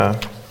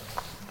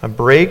A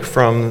break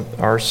from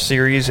our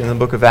series in the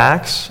book of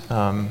Acts.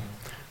 The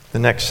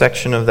next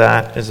section of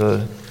that is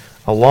a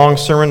long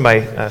sermon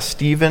by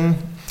Stephen,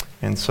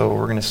 and so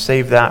we're going to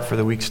save that for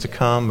the weeks to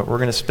come. But we're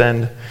going to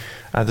spend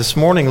this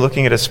morning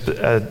looking at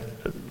a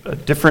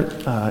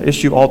different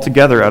issue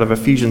altogether out of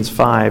Ephesians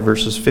 5,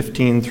 verses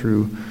 15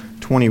 through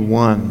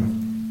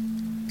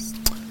 21.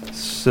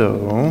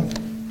 So,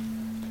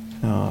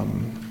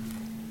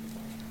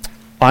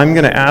 I'm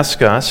going to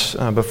ask us,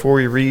 before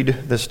we read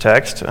this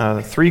text,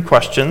 3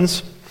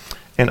 questions,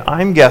 and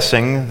I'm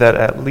guessing that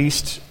at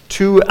least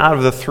 2 out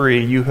of the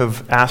 3 you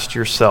have asked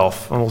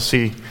yourself, and we'll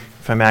see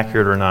if I'm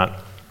accurate or not.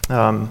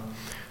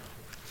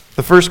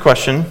 The first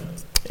question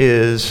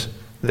is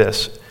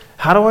this: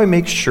 how do I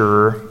make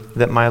sure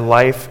that my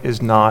life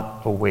is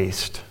not a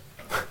waste?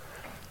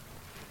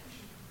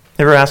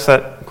 Ever asked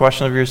that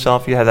question of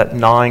yourself? You had that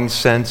gnawing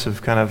sense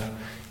of kind of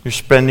you're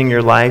spending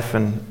your life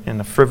in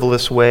a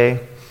frivolous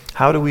way.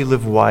 How do we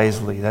live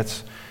wisely?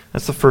 That's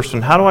the first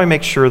one. How do I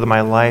make sure that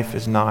my life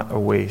is not a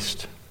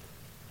waste?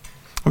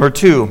 Number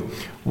 2,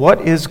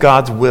 what is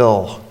God's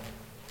will?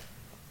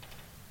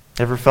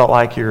 Ever felt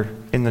like you're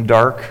in the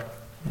dark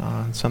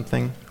on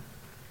something?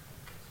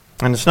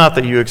 And it's not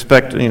that you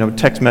expect,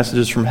 text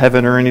messages from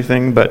heaven or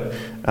anything, but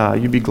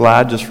you'd be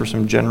glad just for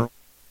some general.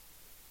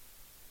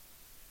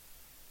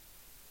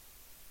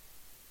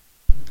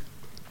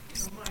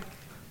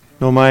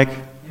 No mic?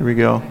 Here we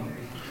go.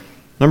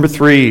 Number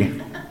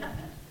 3.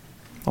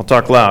 I'll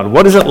talk loud.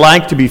 What is it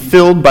like to be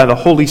filled by the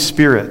Holy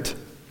Spirit?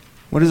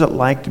 What is it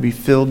like to be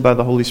filled by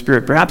the Holy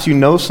Spirit? Perhaps you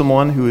know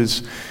someone who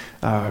is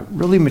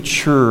really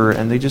mature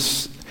and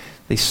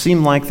they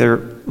seem like they're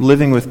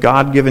living with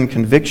God-given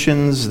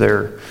convictions.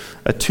 They're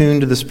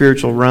attuned to the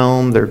spiritual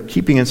realm. They're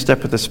keeping in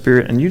step with the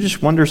Spirit. And you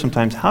just wonder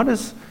sometimes, how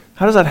does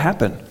that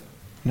happen?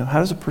 How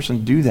does a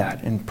person do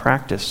that in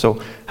practice?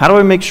 So how do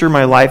I make sure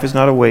my life is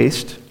not a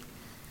waste?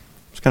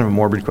 It's kind of a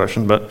morbid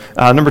question, but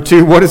number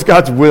 2, what is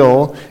God's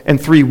will? And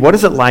 3, what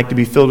is it like to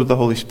be filled with the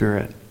Holy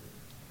Spirit?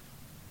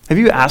 Have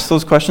you asked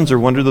those questions or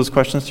wondered those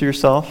questions to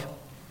yourself?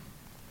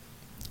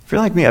 If you're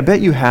like me, I bet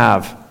you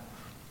have.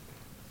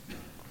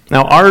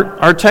 Now,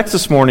 our text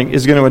this morning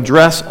is going to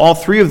address all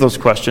 3 of those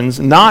questions,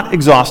 not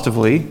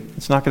exhaustively.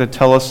 It's not going to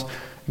tell us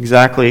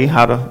exactly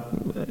how to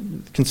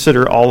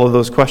consider all of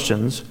those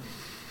questions,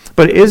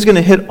 but it is going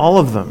to hit all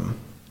of them.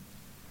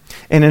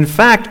 And in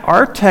fact,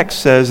 our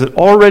text says that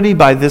already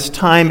by this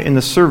time in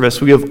the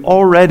service, we have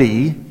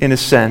already, in a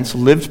sense,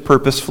 lived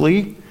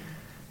purposefully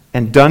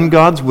and done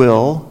God's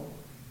will,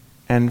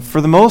 and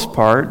for the most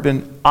part,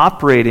 been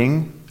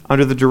operating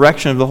under the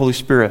direction of the Holy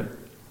Spirit.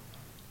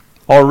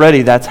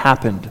 Already that's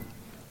happened.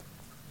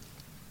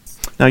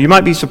 Now, you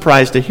might be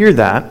surprised to hear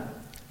that,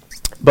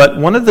 but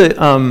one of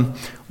the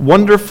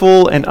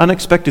wonderful and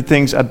unexpected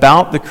things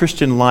about the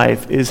Christian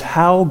life is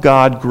how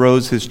God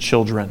grows His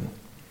children.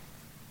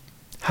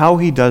 How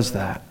He does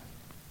that.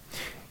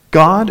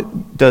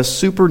 God does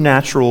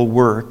supernatural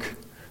work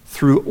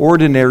through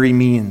ordinary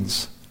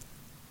means.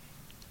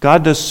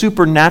 God does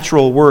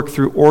supernatural work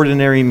through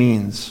ordinary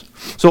means.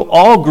 So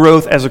all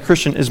growth as a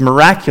Christian is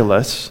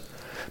miraculous,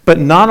 but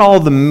not all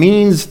the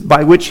means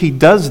by which He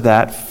does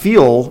that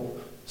feel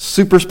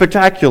super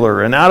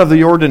spectacular and out of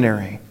the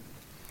ordinary.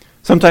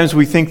 Sometimes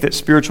we think that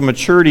spiritual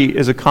maturity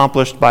is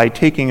accomplished by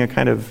taking a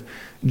kind of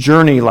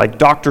journey like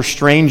Dr.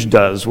 Strange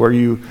does, where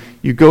you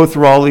go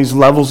through all these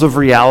levels of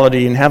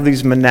reality and have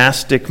these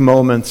monastic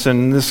moments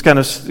and this kind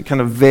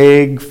of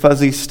vague,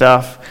 fuzzy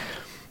stuff.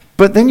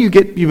 But then you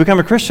become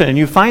a Christian and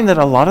you find that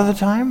a lot of the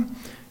time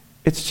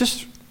it's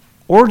just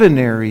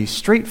ordinary,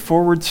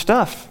 straightforward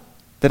stuff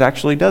that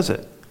actually does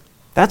it.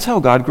 That's how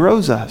God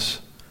grows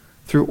us,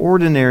 through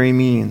ordinary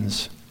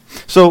means.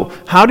 So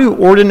how do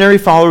ordinary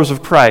followers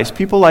of Christ,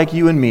 people like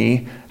you and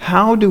me,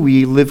 how do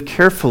we live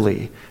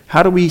carefully?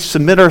 How do we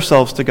submit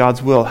ourselves to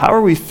God's will? How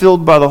are we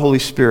filled by the Holy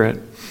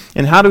Spirit?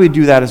 And how do we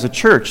do that as a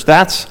church?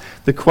 That's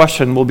the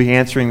question we'll be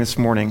answering this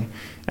morning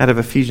out of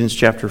Ephesians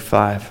chapter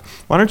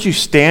 5. Why don't you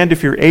stand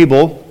if you're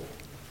able,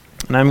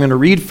 and I'm going to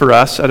read for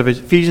us out of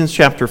Ephesians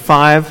chapter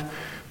 5,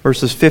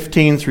 verses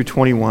 15 through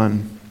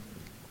 21.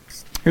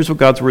 Here's what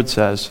God's word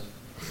says.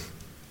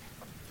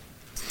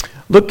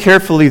 Look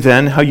carefully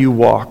then how you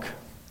walk,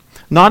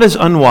 not as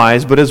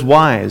unwise, but as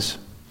wise,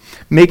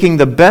 making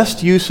the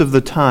best use of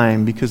the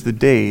time because the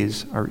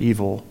days are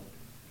evil.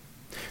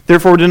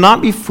 Therefore, do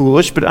not be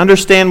foolish, but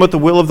understand what the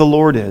will of the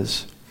Lord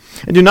is.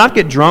 And do not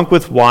get drunk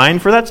with wine,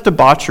 for that's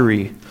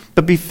debauchery,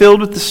 but be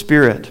filled with the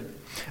Spirit,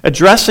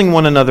 addressing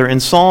one another in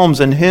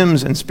psalms and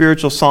hymns and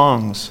spiritual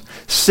songs,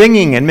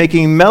 singing and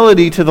making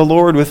melody to the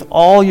Lord with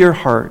all your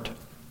heart,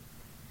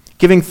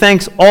 giving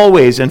thanks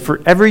always and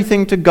for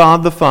everything to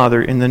God the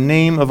Father in the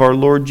name of our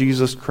Lord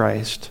Jesus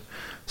Christ,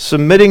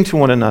 submitting to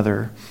one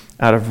another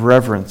out of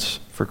reverence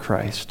for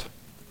Christ.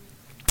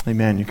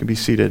 Amen. You can be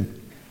seated.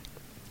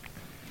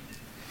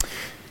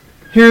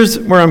 Here's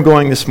where I'm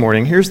going this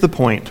morning. Here's the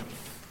point.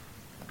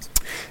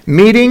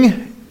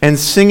 Meeting and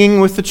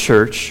singing with the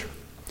church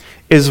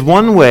is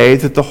one way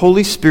that the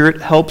Holy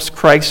Spirit helps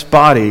Christ's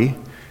body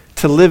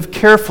to live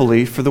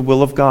carefully for the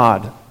will of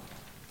God.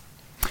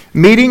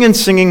 Meeting and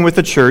singing with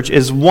the church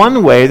is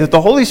one way that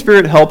the Holy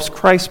Spirit helps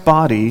Christ's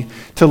body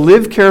to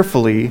live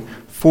carefully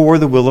for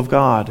the will of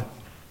God.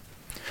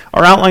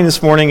 Our outline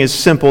this morning is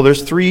simple.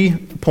 There's 3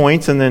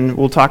 points, and then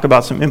we'll talk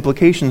about some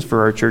implications for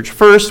our church.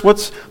 First,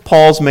 what's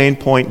Paul's main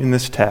point in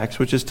this text,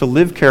 which is to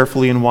live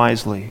carefully and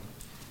wisely.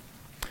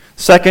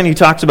 Second, he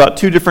talks about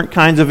 2 different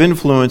kinds of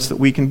influence that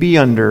we can be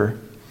under.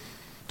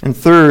 And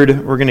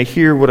third, we're going to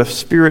hear what a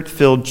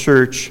Spirit-filled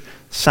church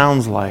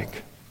sounds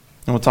like.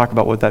 And we'll talk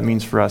about what that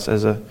means for us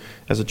as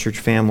a church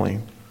family.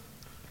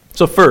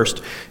 So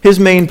first, his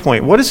main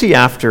point. What is he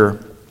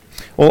after?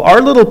 Well,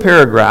 our little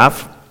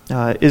paragraph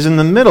is in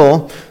the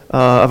middle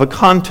of a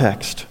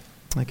context.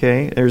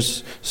 Okay,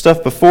 there's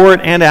stuff before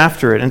it and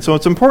after it. And so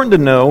it's important to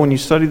know when you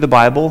study the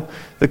Bible,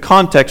 the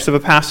context of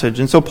a passage.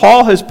 And so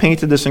Paul has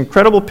painted this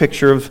incredible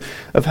picture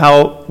of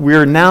how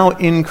we're now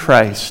in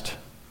Christ.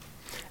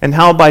 And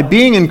how by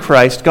being in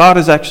Christ, God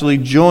has actually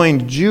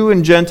joined Jew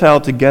and Gentile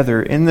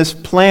together in this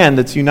plan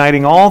that's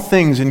uniting all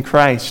things in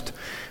Christ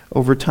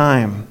over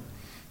time.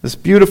 This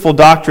beautiful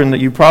doctrine that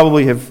you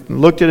probably have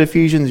looked at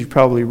Ephesians, you've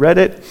probably read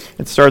it.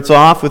 It starts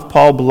off with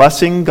Paul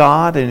blessing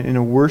God in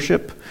a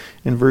worship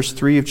in verse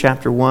 3 of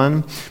chapter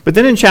 1. But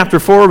then in chapter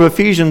 4 of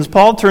Ephesians,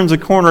 Paul turns a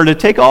corner to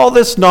take all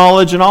this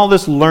knowledge and all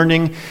this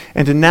learning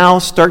and to now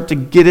start to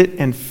get it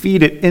and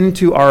feed it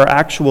into our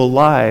actual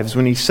lives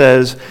when he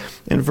says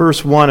in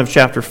verse 1 of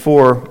chapter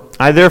 4,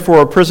 I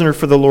therefore, a prisoner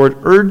for the Lord,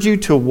 urge you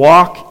to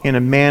walk in a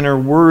manner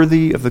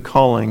worthy of the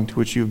calling to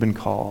which you have been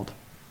called.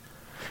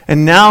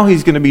 And now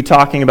he's going to be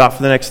talking about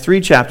for the next 3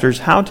 chapters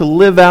how to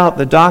live out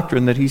the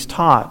doctrine that he's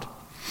taught.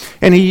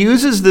 And he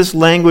uses this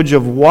language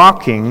of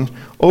walking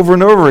over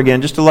and over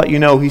again just to let you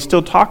know he's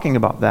still talking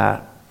about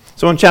that.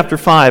 So in chapter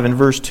 5 and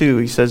verse 2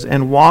 he says,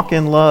 and walk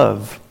in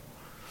love.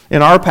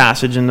 In our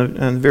passage in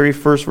the very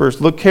first verse,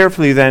 look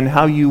carefully then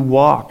how you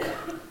walk.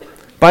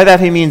 By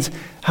that he means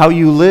how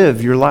you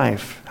live your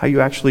life, how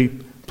you actually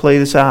play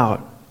this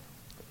out.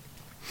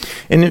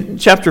 In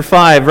chapter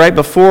 5, right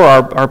before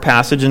our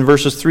passage in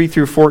verses 3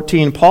 through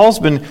 14, Paul's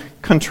been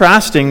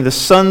contrasting the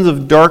sons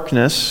of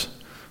darkness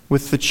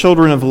with the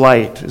children of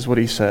light, is what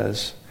he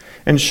says,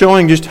 and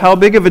showing just how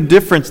big of a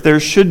difference there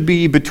should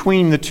be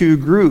between the 2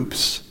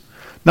 groups.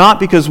 Not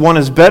because one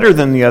is better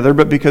than the other,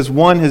 but because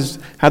one has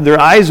had their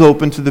eyes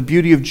open to the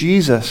beauty of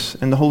Jesus,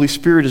 and the Holy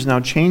Spirit is now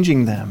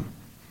changing them.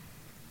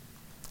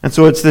 And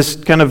so it's this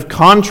kind of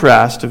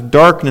contrast of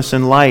darkness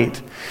and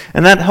light.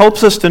 And that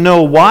helps us to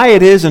know why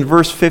it is in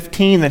verse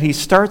 15 that he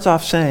starts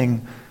off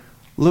saying,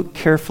 look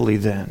carefully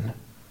then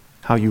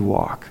how you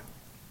walk.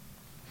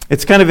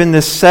 It's kind of in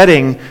this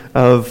setting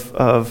of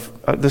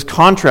this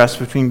contrast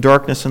between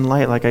darkness and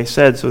light, like I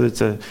said. So it's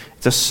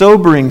a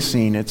sobering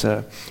scene. It's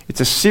a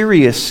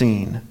serious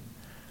scene.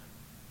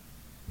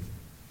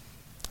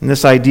 And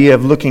this idea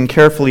of looking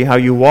carefully how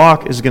you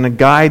walk is going to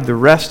guide the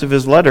rest of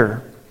his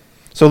letter.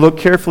 So look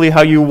carefully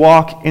how you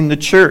walk in the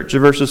church,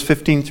 in verses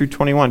 15 through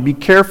 21. Be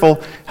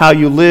careful how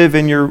you live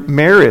in your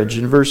marriage,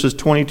 in verses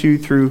 22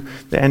 through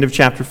the end of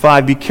chapter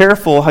 5. Be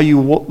careful how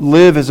you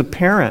live as a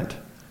parent,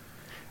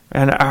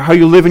 and how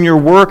you live in your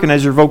work and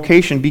as your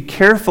vocation. Be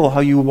careful how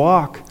you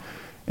walk,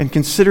 and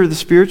consider the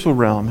spiritual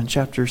realm in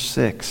chapter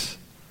 6.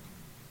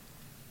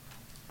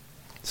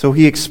 So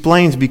he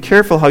explains, be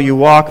careful how you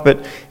walk,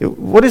 but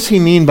what does he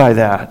mean by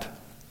that?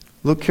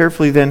 Look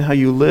carefully then how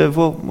you live.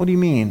 Well, what do you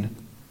mean?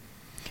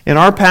 In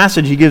our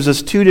passage, he gives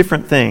us 2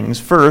 different things.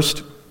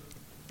 First,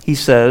 he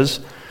says,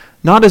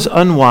 not as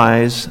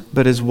unwise,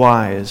 but as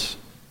wise.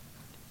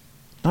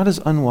 Not as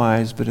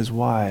unwise, but as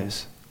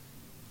wise.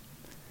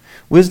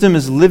 Wisdom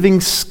is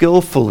living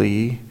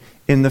skillfully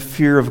in the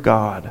fear of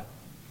God.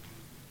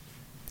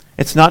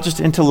 It's not just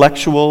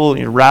intellectual,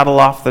 you rattle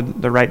off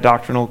the right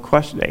doctrinal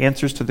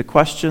answers to the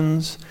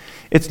questions.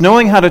 It's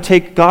knowing how to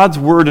take God's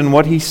word and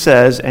what he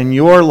says and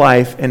your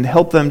life and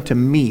help them to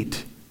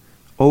meet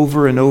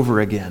over and over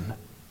again.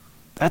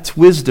 That's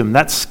wisdom.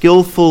 That's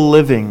skillful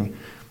living.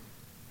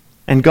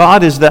 And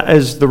God is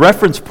the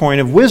reference point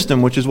of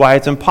wisdom, which is why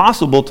it's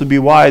impossible to be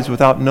wise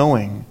without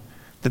knowing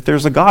that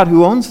there's a God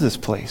who owns this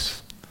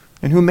place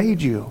and who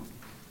made you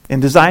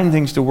and designed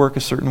things to work a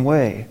certain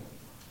way.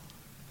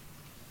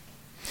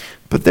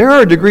 But there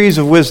are degrees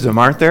of wisdom,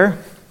 aren't there?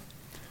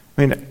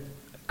 I mean,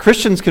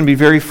 Christians can be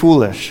very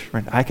foolish,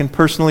 right? I can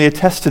personally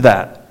attest to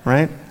that,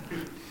 right?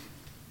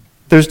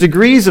 There's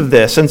degrees of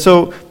this, and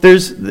so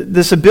there's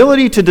this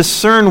ability to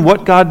discern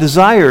what God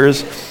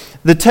desires.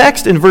 The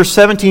text in verse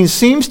 17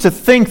 seems to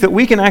think that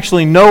we can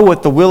actually know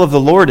what the will of the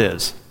Lord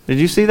is. Did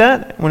you see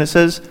that? When it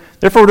says,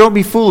 therefore don't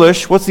be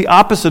foolish, what's the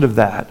opposite of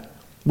that?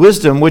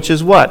 Wisdom, which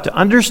is what? To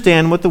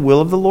understand what the will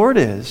of the Lord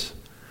is.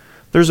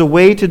 There's a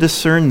way to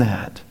discern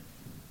that.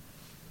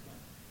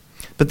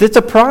 But it's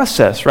a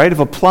process, right, of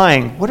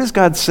applying what does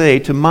God say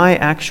to my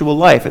actual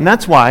life. And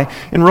that's why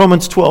in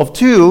Romans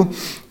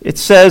 12:2, it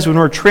says when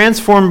we're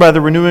transformed by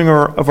the renewing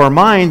of our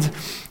minds,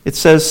 it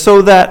says,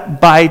 so that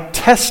by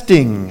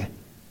testing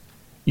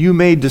you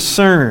may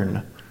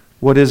discern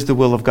what is the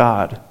will of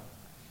God.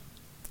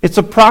 It's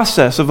a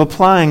process of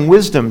applying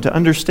wisdom to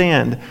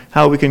understand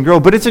how we can grow.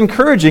 But it's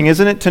encouraging,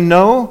 isn't it, to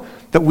know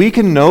that we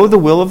can know the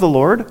will of the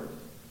Lord?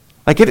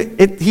 Like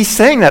he's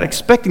saying that,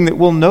 expecting that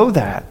we'll know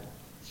that.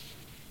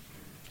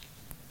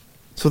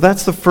 So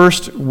that's the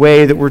first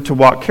way that we're to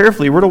walk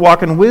carefully. We're to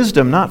walk in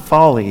wisdom, not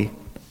folly.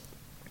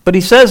 But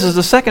he says, as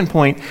the second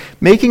point,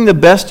 making the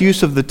best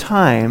use of the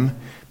time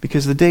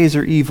because the days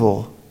are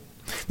evil.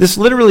 This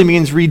literally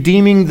means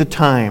redeeming the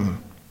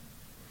time,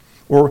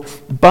 or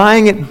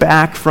buying it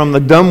back from the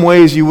dumb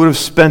ways you would have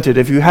spent it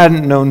if you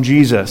hadn't known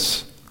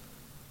Jesus.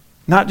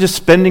 Not just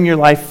spending your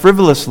life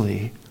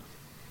frivolously,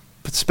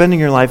 but spending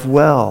your life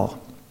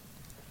well.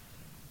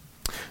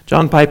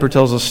 John Piper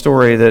tells a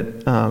story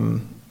that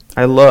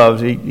I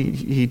loved.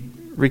 He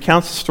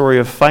recounts the story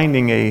of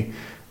finding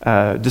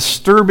a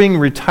disturbing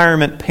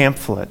retirement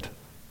pamphlet.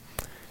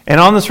 And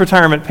on this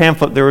retirement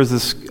pamphlet, there was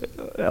this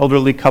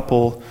elderly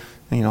couple,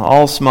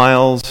 all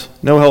smiles,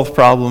 no health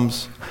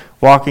problems,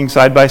 walking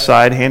side by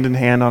side, hand in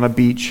hand on a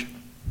beach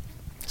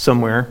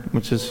somewhere,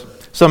 which is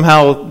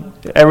somehow,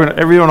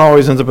 everyone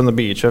always ends up on the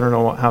beach. I don't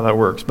know how that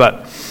works.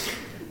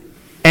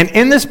 And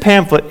in this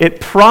pamphlet, it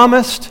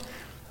promised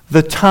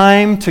the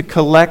time to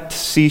collect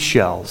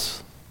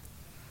seashells.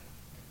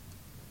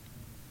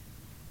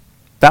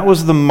 That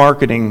was the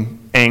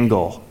marketing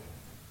angle.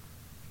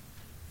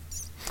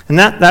 And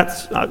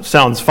that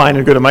sounds fine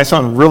and good. It might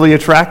sound really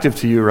attractive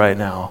to you right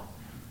now.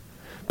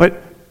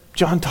 But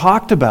John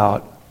talked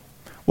about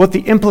what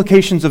the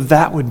implications of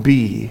that would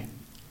be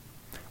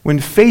when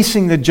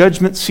facing the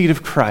judgment seat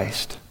of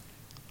Christ.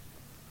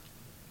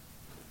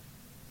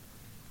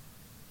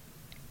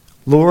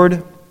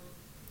 Lord,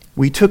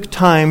 we took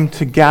time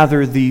to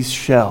gather these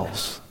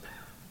shells.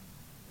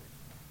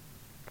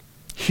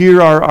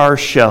 Here are our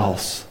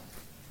shells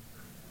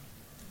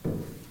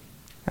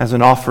as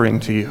an offering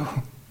to you.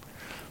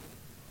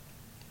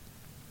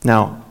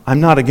 Now,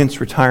 I'm not against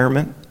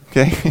retirement,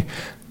 okay?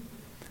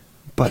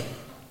 But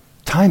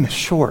time is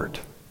short.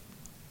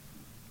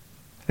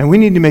 And we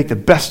need to make the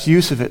best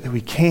use of it that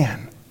we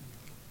can.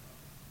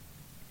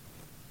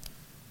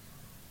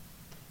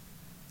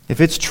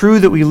 If it's true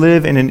that we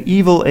live in an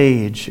evil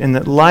age and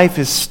that life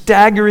is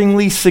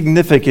staggeringly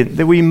significant,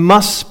 that we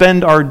must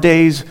spend our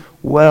days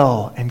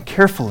well and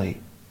carefully.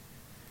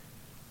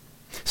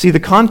 See, the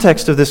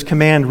context of this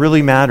command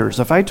really matters.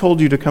 If I told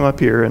you to come up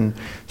here and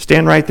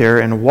stand right there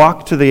and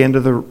walk to the end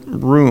of the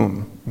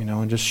room,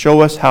 and just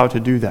show us how to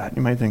do that,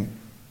 you might think,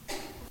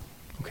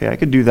 okay, I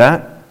could do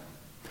that.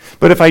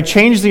 But if I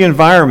changed the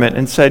environment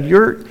and said,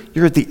 you're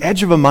at the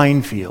edge of a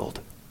minefield,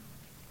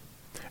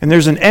 and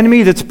there's an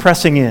enemy that's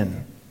pressing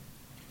in,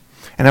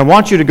 and I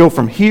want you to go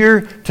from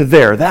here to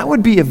there, that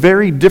would be a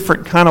very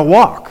different kind of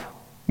walk,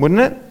 wouldn't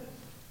it?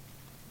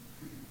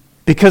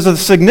 Because of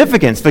the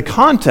significance, the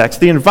context,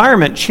 the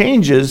environment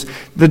changes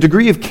the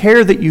degree of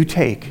care that you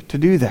take to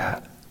do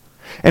that.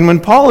 And when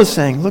Paul is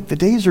saying, look, the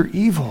days are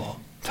evil,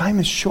 time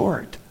is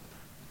short,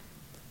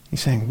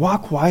 he's saying,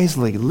 walk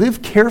wisely,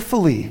 live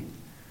carefully,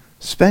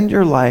 spend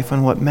your life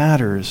on what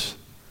matters.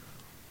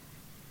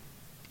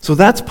 So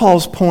that's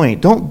Paul's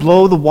point. Don't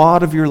blow the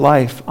wad of your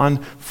life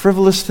on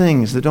frivolous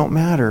things that don't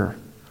matter.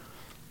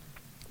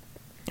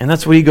 And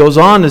that's what he goes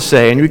on to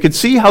say. And we could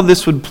see how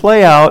this would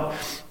play out,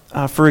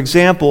 for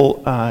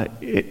example,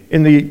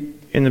 in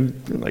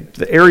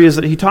the areas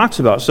that he talks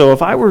about. So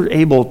if I were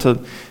able to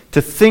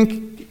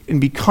think and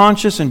be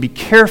conscious and be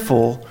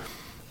careful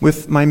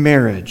with my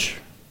marriage,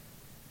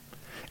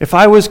 if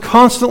I was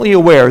constantly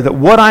aware that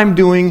what I'm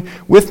doing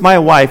with my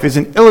wife is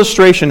an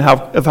illustration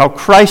of how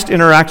Christ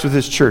interacts with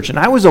his church, and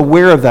I was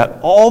aware of that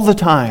all the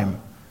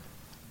time,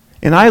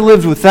 and I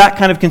lived with that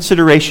kind of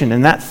consideration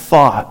and that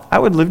thought, I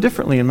would live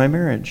differently in my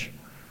marriage.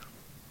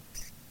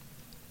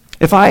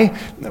 If I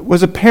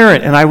was a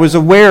parent and I was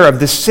aware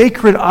of the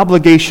sacred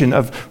obligation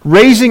of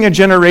raising a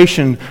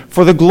generation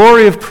for the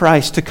glory of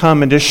Christ to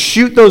come and to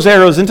shoot those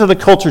arrows into the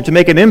culture to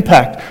make an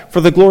impact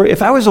for the glory,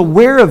 if I was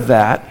aware of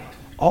that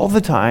all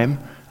the time,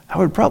 I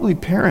would probably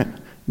parent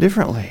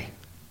differently.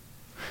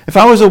 If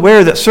I was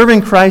aware that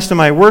serving Christ in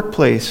my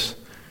workplace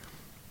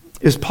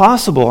is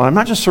possible, and I'm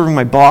not just serving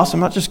my boss, I'm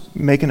not just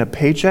making a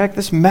paycheck,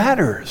 this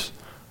matters,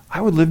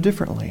 I would live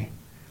differently.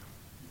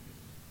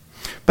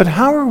 But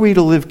how are we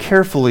to live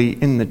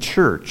carefully in the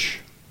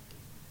church?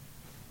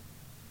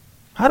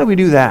 How do we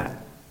do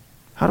that?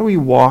 How do we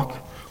walk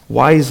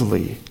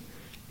wisely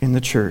in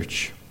the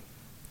church?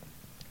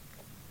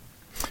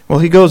 Well,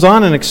 he goes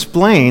on and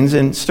explains,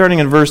 and starting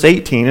in verse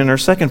 18, in our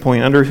second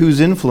point, under whose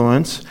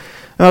influence,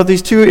 about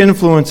these two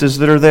influences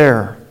that are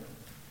there.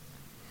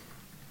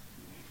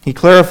 He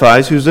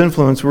clarifies whose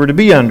influence we're to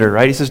be under,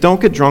 right? He says, don't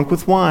get drunk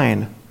with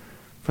wine,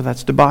 for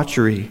that's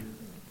debauchery.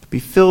 Be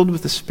filled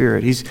with the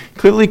Spirit. He's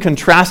clearly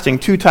contrasting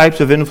two types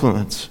of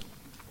influence.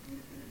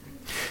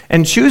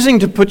 And choosing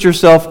to put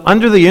yourself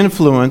under the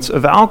influence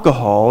of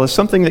alcohol is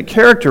something that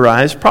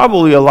characterized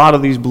probably a lot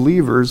of these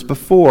believers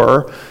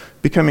before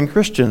becoming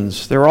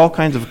Christians. There were all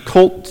kinds of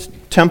cult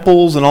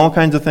temples and all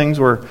kinds of things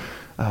where,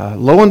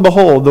 lo and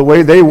behold, the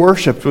way they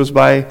worshipped was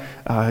by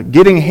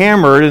getting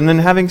hammered and then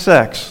having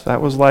sex.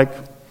 That was like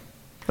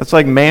That's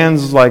like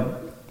man's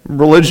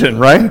religion,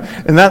 right?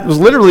 And that was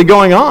literally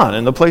going on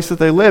in the place that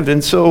they lived.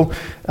 And so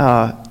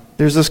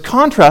there's this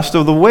contrast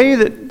of the way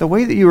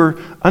that you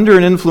were under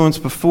an influence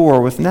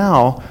before with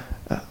now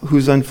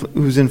whose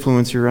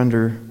influence you're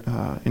under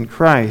in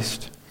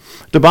Christ.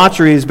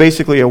 Debauchery is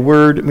basically a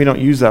word. We don't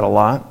use that a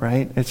lot,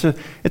 right? It's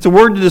a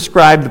word to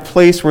describe the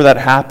place where that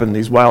happened,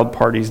 these wild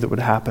parties that would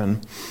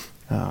happen,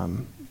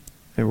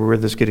 where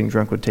this getting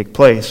drunk would take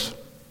place.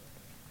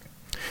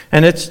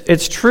 And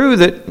it's true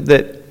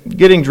that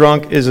getting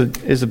drunk is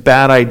a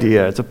bad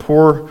idea. It's a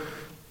poor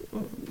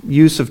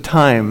use of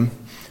time.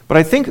 But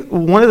I think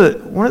one of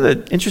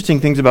the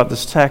interesting things about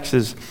this text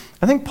is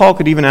I think Paul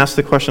could even ask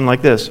the question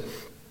like this: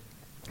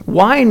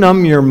 why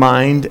numb your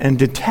mind and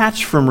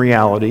detach from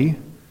reality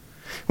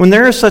when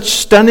there are such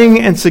stunning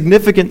and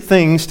significant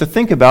things to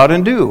think about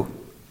and do?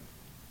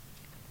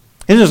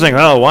 He's just saying,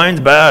 oh, wine's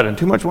bad and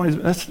too much wine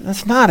is...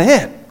 That's not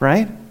it,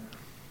 right?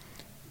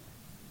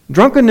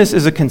 Drunkenness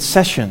is a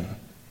concession.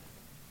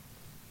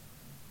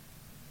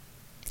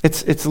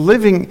 It's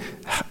living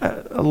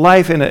a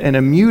life in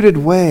a muted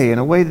way, in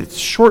a way that's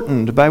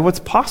shortened by what's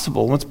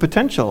possible, what's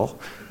potential.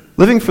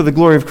 Living for the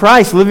glory of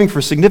Christ, living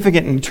for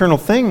significant and eternal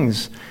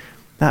things.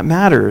 That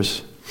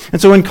matters. And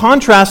so in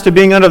contrast to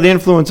being under the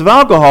influence of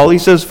alcohol, he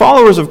says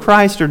followers of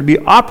Christ are to be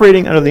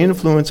operating under the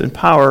influence and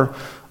power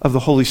of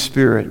the Holy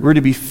Spirit. We're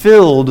to be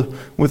filled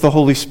with the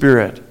Holy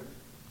Spirit.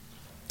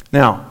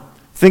 Now,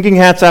 thinking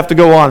hats have to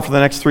go on for the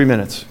next 3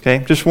 minutes,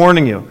 okay? Just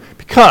warning you.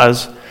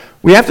 Because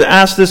we have to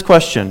ask this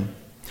question: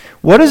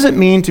 what does it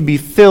mean to be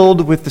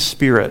filled with the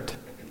Spirit?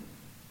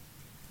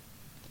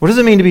 What does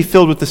it mean to be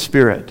filled with the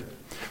Spirit?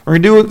 We're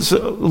going to do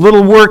a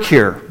little work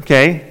here,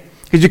 okay?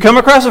 Because you come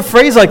across a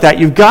phrase like that,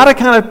 you've got to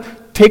kind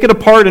of take it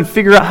apart and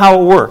figure out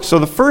how it works. So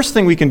the first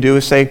thing we can do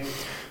is say,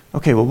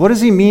 okay, well, what does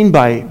he mean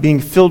by being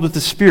filled with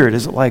the Spirit?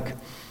 Is it like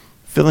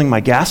filling my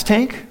gas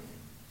tank?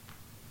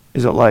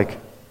 Is it like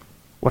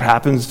what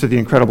happens to the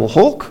Incredible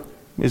Hulk?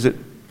 Is it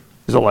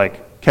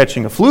like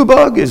catching a flu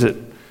bug? Is it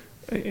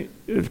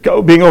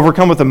being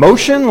overcome with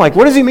emotion? Like,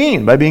 what does he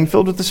mean by being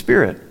filled with the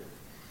Spirit?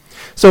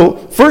 So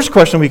first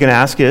question we can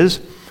ask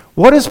is,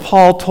 what has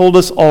Paul told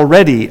us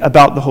already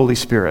about the Holy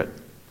Spirit?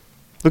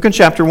 Look in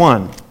chapter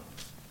 1.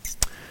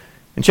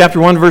 In chapter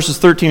 1, verses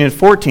 13 and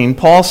 14,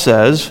 Paul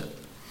says,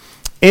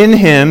 in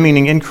him,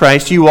 meaning in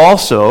Christ, you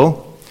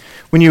also,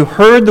 when you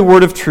heard the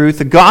word of truth,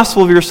 the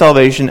gospel of your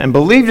salvation, and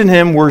believed in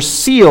him, were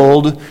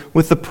sealed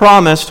with the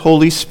promised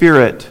Holy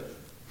Spirit,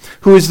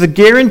 who is the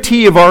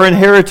guarantee of our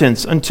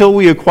inheritance until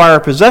we acquire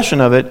possession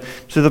of it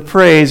to the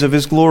praise of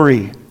his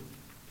glory.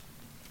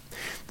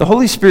 The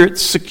Holy Spirit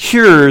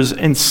secures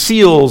and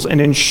seals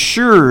and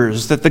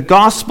ensures that the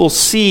gospel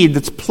seed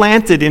that's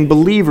planted in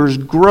believers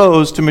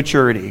grows to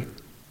maturity.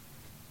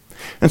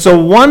 And so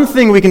one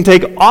thing we can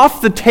take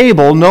off the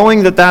table,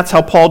 knowing that that's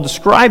how Paul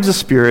describes the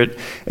Spirit,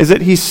 is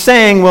that he's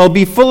saying, well,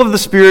 be full of the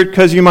Spirit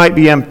because you might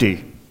be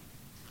empty.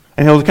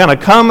 And he'll kind of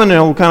come and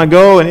he'll kind of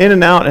go and in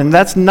and out, and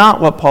that's not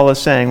what Paul is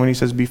saying when he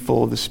says be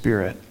full of the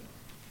Spirit.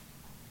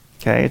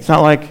 Okay, it's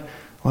not like,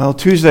 well,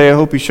 Tuesday I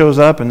hope he shows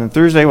up, and then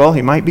Thursday, well,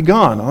 he might be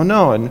gone. Oh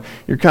no, and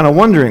you're kind of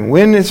wondering,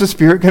 when is the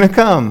Spirit going to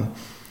come?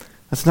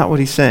 That's not what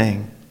he's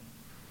saying.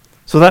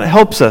 So that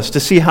helps us to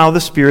see how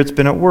the Spirit's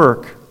been at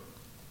work.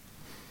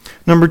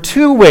 Number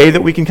two way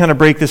that we can kind of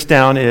break this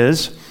down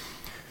is,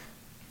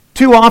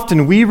 too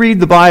often we read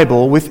the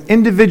Bible with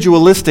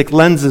individualistic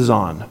lenses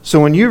on.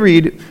 So when you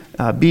read,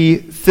 be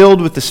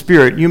filled with the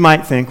Spirit, you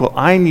might think, well,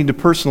 I need to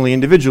personally,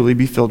 individually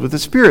be filled with the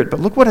Spirit. But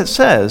look what it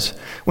says.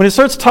 When it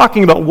starts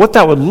talking about what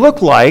that would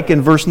look like,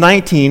 in verse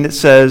 19, it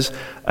says,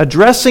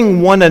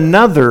 addressing one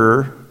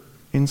another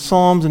in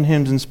psalms and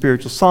hymns and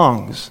spiritual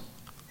songs.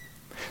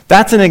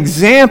 That's an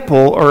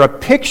example or a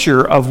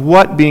picture of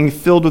what being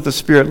filled with the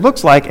Spirit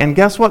looks like. And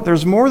guess what?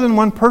 There's more than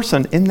one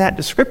person in that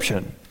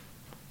description.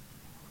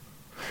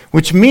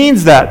 Which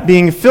means that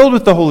being filled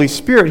with the Holy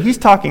Spirit, he's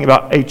talking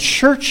about a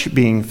church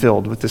being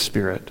filled with the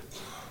Spirit,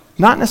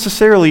 not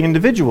necessarily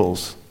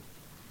individuals.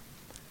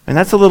 And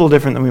that's a little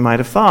different than we might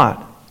have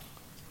thought.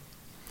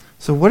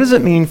 So what does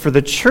it mean for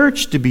the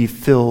church to be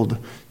filled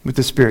with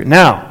the Spirit?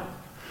 Now,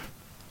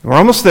 we're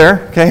almost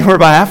there, okay? We're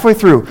about halfway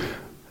through.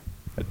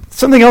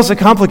 Something else that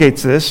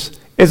complicates this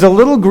is a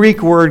little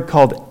Greek word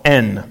called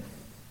en.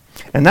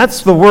 And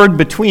that's the word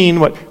between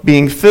what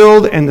being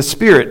filled and the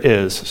Spirit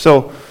is.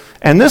 So,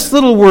 and this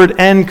little word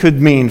en could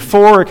mean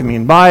for, it can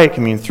mean by, it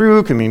can mean through,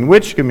 it can mean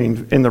which, it can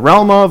mean in the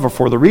realm of, or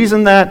for the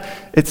reason that.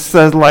 It's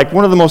like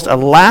one of the most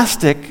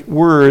elastic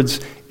words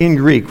in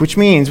Greek, which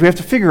means we have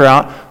to figure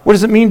out what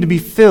does it mean to be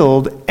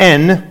filled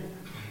en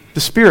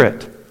the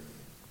Spirit.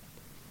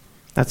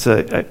 That's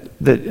the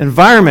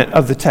environment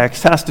of the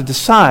text has to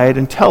decide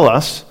and tell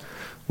us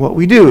what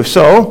we do.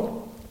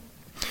 So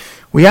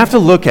we have to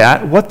look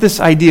at what this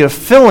idea of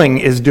filling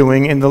is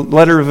doing in the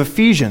letter of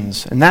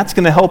Ephesians, and that's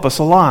going to help us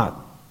a lot.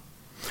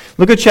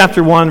 Look at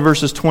chapter 1,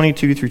 verses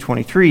 22 through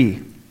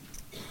 23.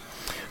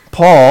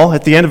 Paul,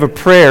 at the end of a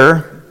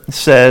prayer,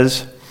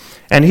 says,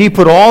 And he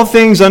put all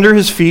things under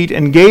his feet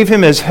and gave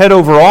him as head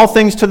over all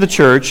things to the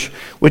church,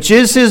 which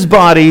is his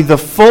body, the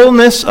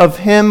fullness of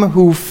him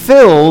who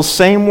fills,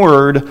 same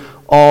word,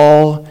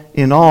 all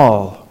in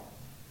all.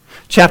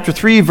 Chapter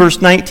 3,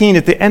 verse 19,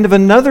 at the end of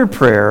another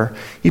prayer,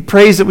 he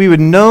prays that we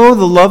would know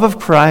the love of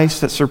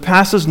Christ that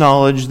surpasses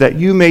knowledge, that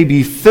you may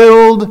be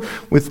filled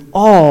with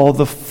all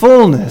the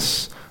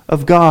fullness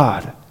of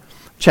God.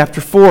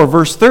 Chapter 4,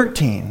 verse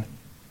 13.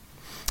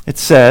 It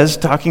says,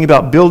 talking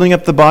about building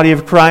up the body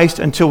of Christ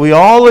until we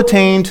all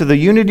attain to the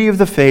unity of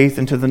the faith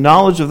and to the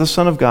knowledge of the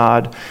Son of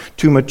God,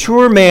 to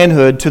mature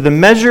manhood, to the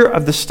measure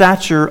of the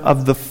stature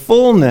of the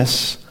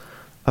fullness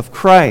of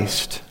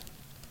Christ.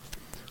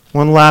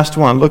 One last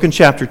one. Look in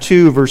chapter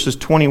 2, verses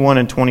 21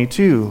 and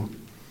 22.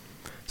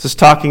 This is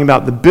talking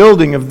about the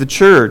building of the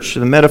church,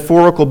 the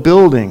metaphorical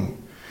building.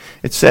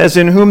 It says,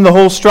 in whom the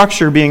whole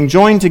structure being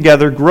joined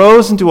together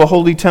grows into a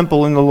holy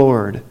temple in the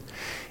Lord.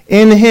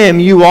 In him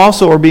you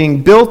also are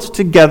being built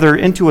together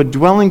into a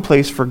dwelling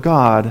place for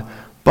God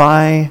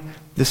by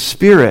the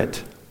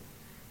Spirit.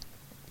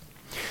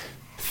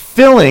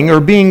 Filling or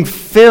being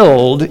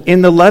filled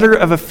in the letter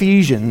of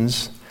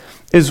Ephesians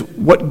is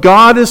what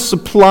God is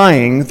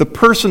supplying the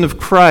person of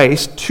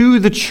Christ to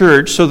the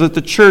church so that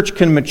the church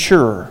can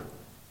mature.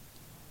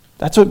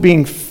 That's what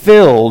being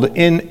filled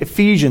in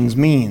Ephesians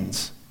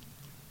means.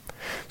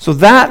 So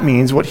that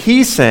means what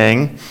he's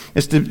saying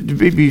is to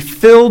be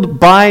filled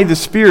by the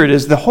Spirit,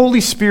 is the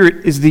Holy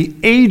Spirit is the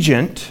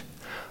agent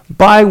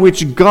by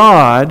which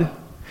God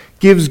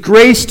gives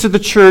grace to the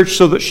church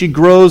so that she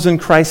grows in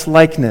Christ's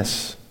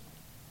likeness.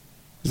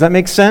 Does that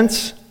make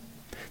sense?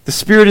 The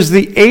Spirit is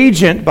the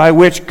agent by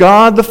which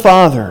God the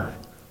Father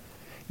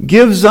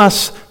gives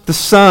us the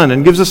Son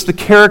and gives us the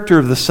character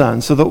of the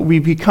Son so that we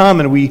become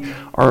and we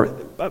are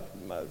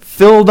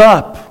filled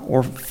up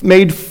or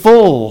made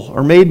full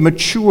or made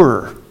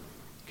mature.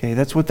 Okay,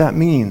 that's what that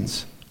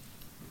means.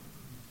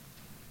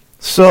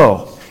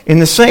 So, in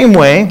the same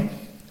way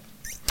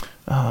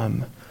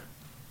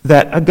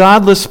that a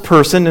godless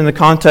person in the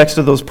context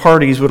of those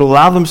parties would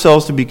allow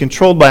themselves to be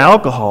controlled by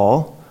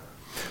alcohol,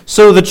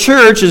 so the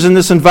church is in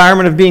this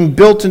environment of being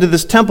built into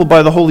this temple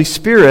by the Holy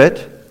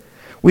Spirit.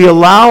 We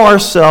allow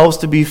ourselves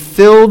to be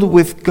filled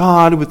with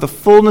God, with the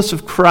fullness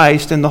of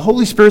Christ, and the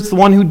Holy Spirit's the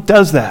one who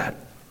does that.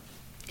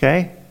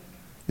 Okay?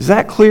 Is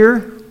that clear?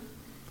 Did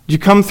you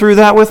come through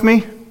that with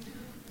me?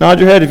 Nod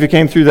your head if you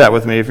came through that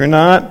with me. If you're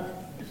not,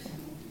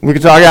 we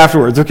can talk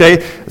afterwards,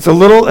 okay?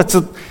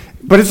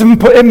 But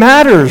it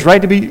matters,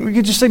 right? We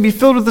could just say be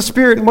filled with the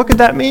Spirit, and what could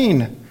that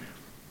mean?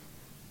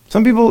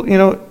 Some people,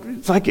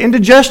 it's like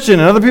indigestion,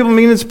 and other people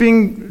mean it's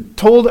being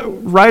told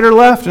right or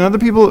left, and other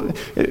people,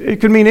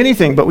 it could mean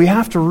anything, but we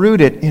have to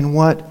root it in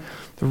what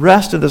the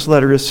rest of this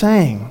letter is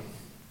saying.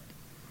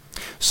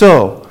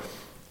 So,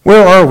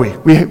 where are we?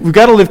 We've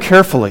got to live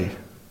carefully,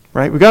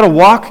 right? We've got to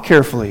walk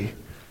carefully,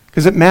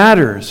 because it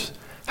matters.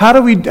 How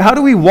do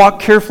we walk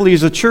carefully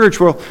as a church?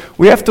 Well,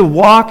 we have to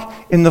walk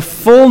in the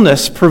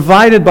fullness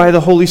provided by the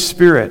Holy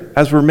Spirit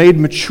as we're made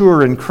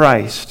mature in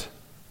Christ.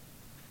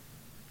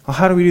 Well,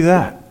 how do we do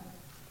that?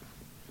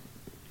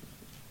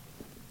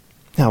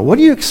 Now, what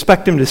do you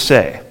expect him to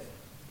say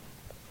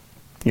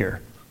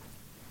here?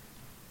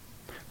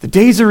 The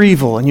days are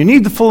evil, and you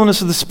need the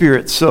fullness of the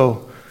Spirit,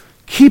 so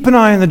keep an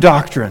eye on the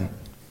doctrine.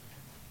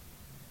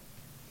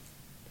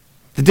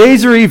 The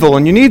days are evil,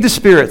 and you need the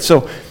Spirit,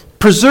 so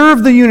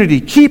preserve the unity.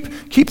 Keep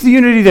the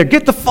unity there.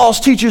 Get the false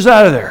teachers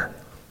out of there.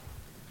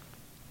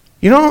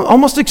 You don't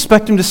almost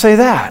expect him to say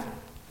that.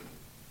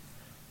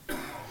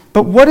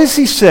 But what does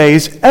he say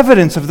is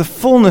evidence of the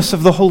fullness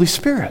of the Holy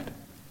Spirit?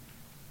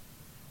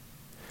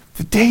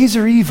 The days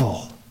are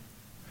evil.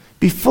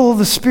 Be full of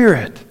the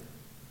Spirit.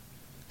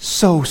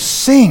 So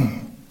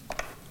sing.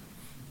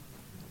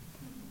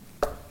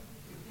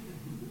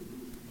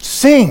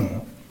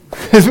 Sing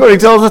is what he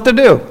tells us to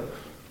do.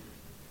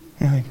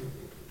 You're like,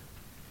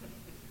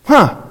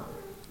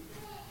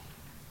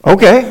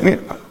 okay,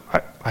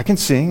 I can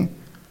sing.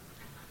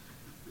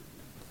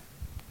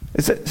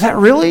 Is that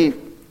really?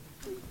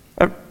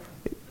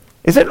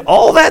 Is it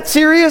all that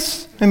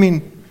serious? I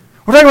mean,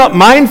 we're talking about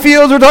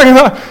minefields. We're talking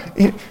about,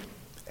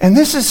 and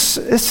this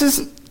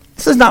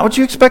is not what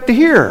you expect to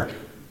hear.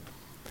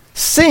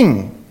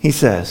 Sing, he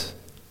says.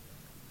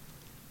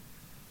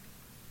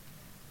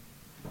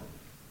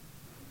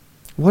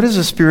 What does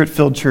a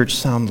Spirit-filled church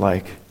sound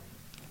like?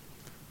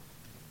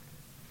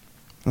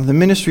 Well, the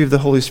ministry of the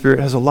Holy Spirit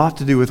has a lot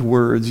to do with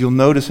words. You'll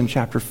notice in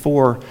chapter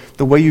 4,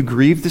 the way you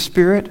grieve the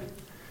Spirit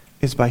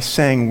is by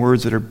saying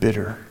words that are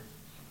bitter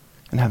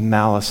and have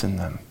malice in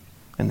them,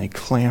 and they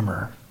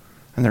clamor,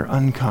 and they're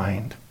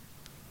unkind.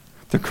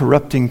 They're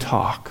corrupting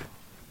talk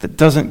that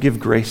doesn't give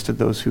grace to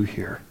those who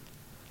hear.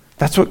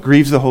 That's what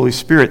grieves the Holy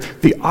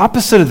Spirit. The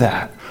opposite of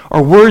that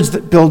are words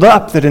that build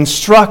up, that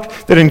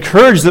instruct, that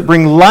encourage, that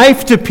bring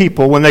life to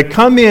people when they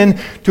come in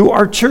to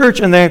our church,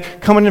 and they're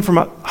coming in from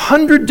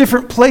 100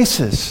 different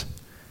places.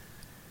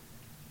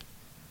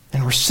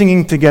 And we're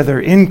singing together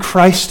in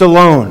Christ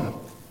alone.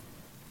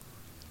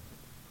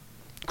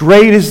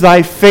 Great is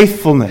thy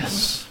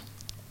faithfulness.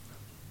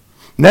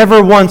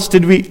 Never once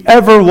did we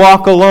ever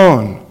walk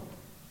alone.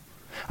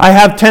 I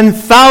have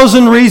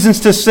 10,000 reasons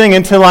to sing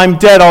until I'm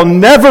dead. I'll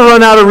never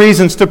run out of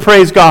reasons to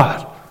praise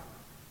God.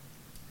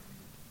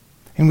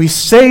 And we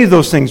say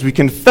those things, we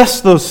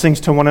confess those things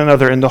to one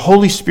another, and the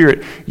Holy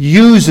Spirit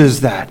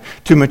uses that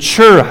to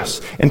mature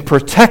us and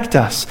protect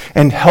us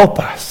and help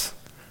us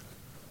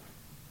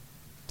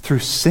through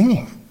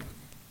singing.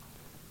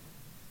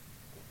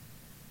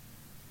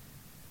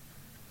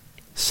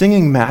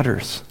 Singing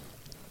matters.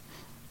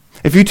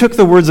 If you took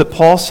the words that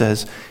Paul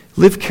says,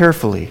 live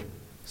carefully,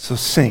 so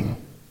sing.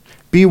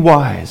 Be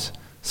wise,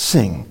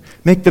 sing.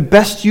 Make the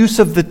best use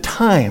of the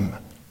time,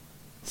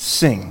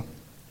 sing.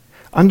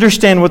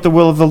 Understand what the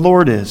will of the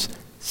Lord is,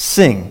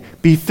 sing.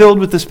 Be filled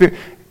with the Spirit.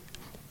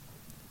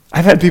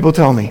 I've had people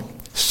tell me,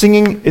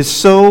 singing is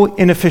so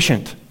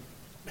inefficient.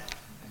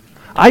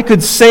 I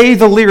could say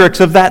the lyrics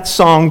of that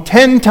song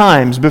 10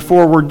 times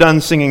before we're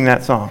done singing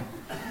that song.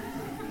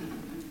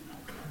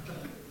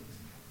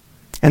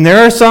 And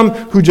there are some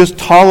who just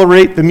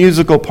tolerate the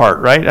musical part,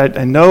 right?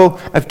 I know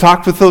I've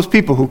talked with those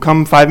people who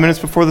come 5 minutes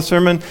before the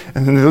sermon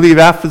and then they leave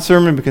after the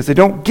sermon because they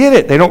don't get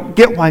it. They don't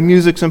get why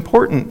music's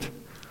important.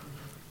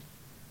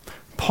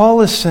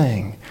 Paul is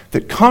saying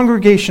that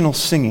congregational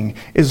singing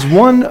is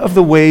one of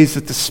the ways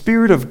that the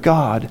Spirit of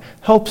God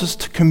helps us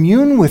to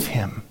commune with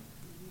Him.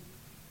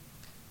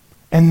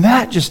 And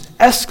that just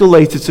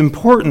escalates its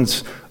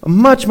importance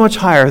much, much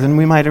higher than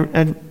we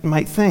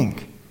might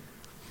think.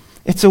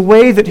 It's a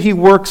way that He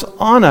works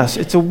on us.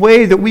 It's a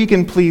way that we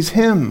can please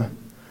Him.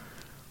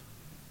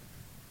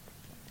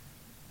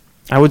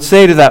 I would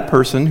say to that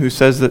person who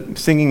says that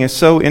singing is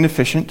so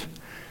inefficient,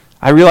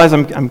 I realize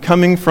I'm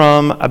coming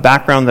from a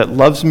background that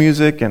loves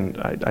music, and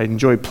I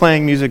enjoy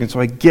playing music, and so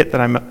I get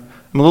that I'm a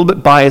little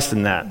bit biased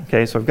in that.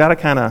 Okay, so I've got to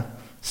kind of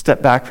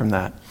step back from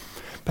that.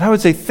 But I would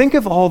say, think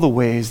of all the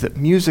ways that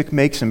music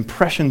makes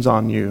impressions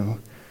on you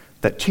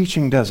that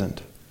teaching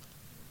doesn't.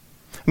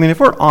 I mean, if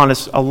we're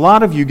honest, a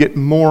lot of you get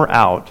more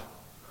out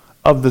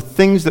of the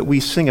things that we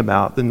sing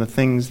about than the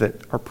things that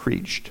are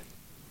preached.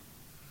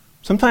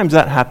 Sometimes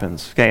that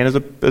happens, okay?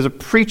 And as a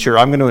preacher,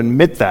 I'm going to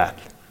admit that.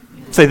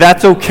 Say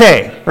that's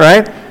okay,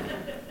 right?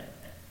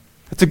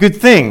 That's a good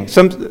thing.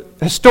 Some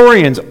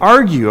historians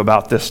argue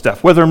about this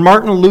stuff, whether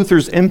Martin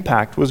Luther's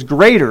impact was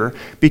greater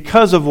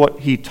because of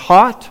what he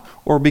taught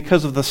or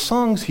because of the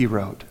songs he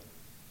wrote.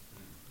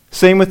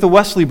 Same with the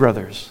Wesley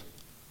brothers.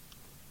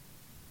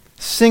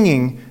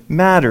 Singing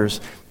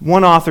matters.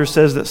 One author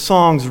says that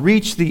songs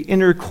reach the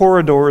inner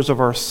corridors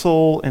of our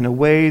soul in a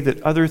way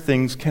that other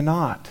things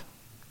cannot.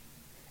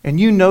 And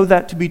you know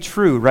that to be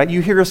true, right?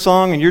 You hear a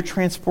song and you're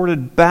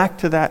transported back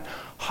to that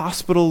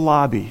hospital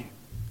lobby.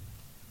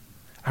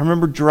 I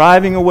remember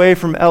driving away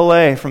from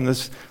LA, from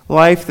this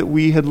life that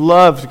we had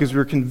loved because we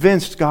were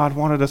convinced God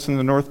wanted us in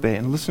the North Bay,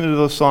 and listening to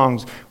those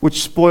songs,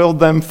 which spoiled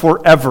them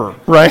forever,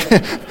 right?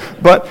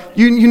 But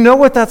you know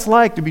what that's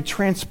like, to be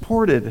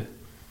transported.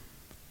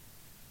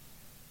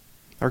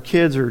 Our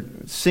kids are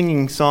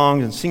singing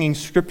songs and singing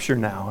scripture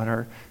now in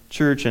our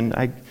church, and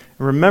I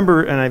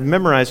remember, and I've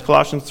memorized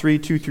Colossians 3,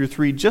 2 through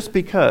 3, just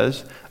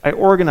because I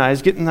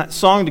organized getting that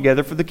song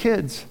together for the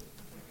kids.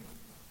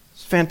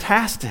 It's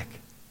fantastic.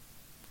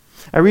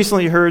 I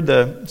recently heard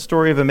the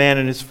story of a man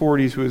in his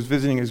 40s who was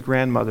visiting his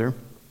grandmother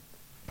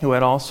who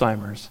had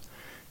Alzheimer's.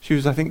 She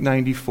was, I think,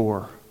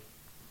 94.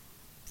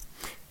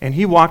 And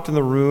he walked in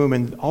the room,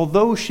 and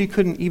although she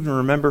couldn't even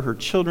remember her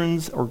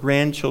children's or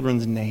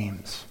grandchildren's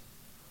names,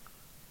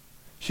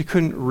 she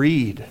couldn't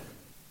read,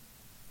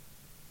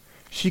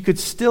 she could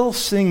still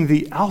sing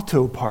the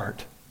alto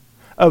part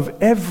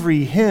of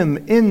every hymn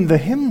in the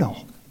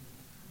hymnal.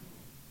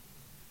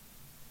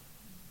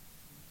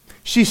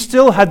 She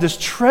still had this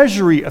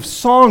treasury of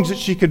songs that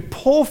she could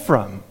pull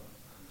from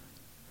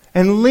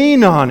and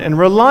lean on and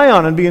rely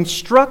on and be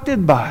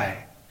instructed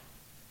by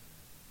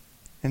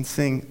and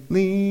sing,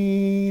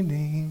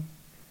 leaning,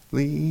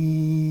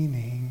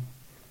 leaning,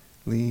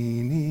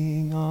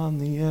 leaning on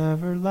the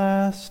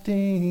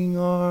everlasting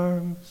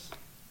arms.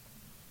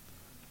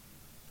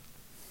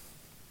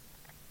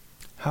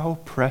 How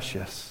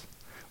precious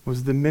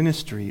was the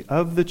ministry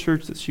of the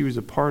church that she was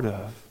a part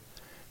of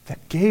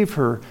that gave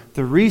her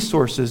the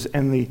resources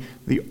and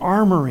the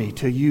armory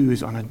to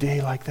use on a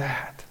day like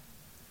that.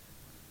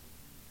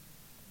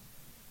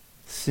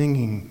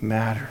 Singing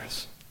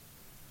matters.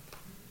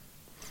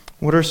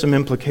 What are some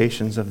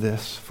implications of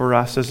this for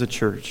us as a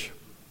church?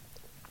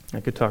 I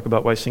could talk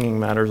about why singing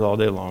matters all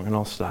day long, and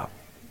I'll stop.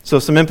 So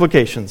some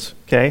implications,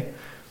 okay?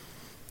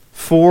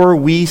 4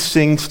 we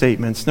sing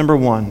statements. Number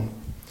 1,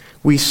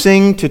 we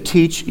sing to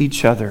teach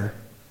each other.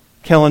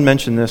 Kellen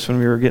mentioned this when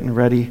we were getting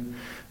ready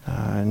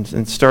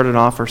and started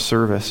off our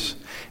service.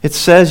 It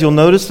says, you'll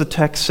notice the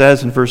text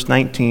says in verse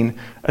 19,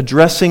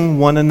 addressing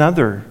one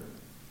another.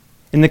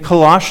 In the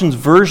Colossians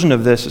version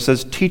of this, it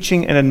says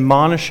teaching and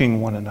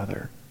admonishing one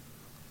another.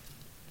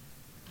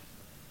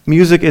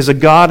 Music is a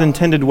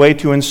God-intended way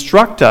to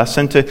instruct us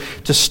and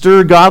to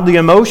stir godly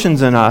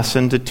emotions in us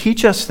and to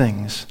teach us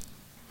things.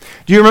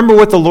 Do you remember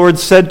what the Lord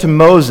said to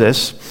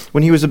Moses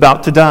when he was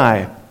about to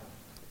die?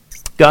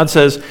 God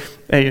says,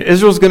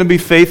 Israel's going to be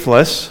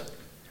faithless.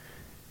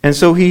 And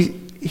so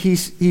he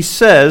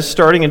says,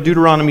 starting in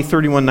Deuteronomy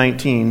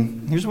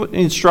 31:19, here's what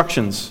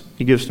instructions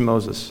he gives to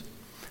Moses.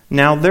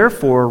 Now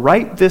therefore,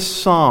 write this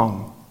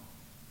song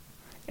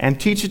and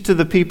teach it to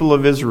the people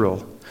of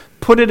Israel.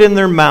 Put it in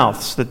their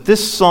mouths, that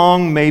this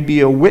song may be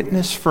a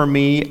witness for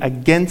me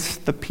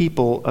against the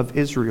people of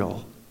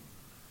Israel.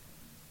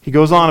 He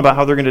goes on about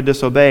how they're going to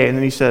disobey, and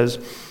then he says,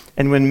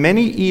 and when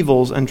many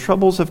evils and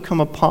troubles have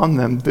come upon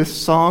them, this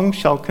song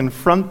shall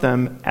confront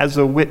them as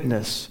a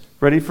witness.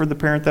 Ready for the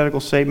parenthetical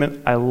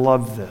statement? I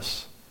love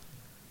this.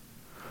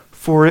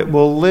 For it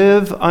will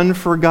live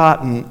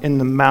unforgotten in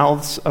the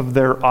mouths of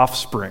their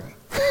offspring.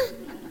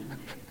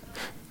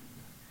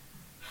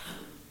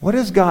 What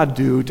does God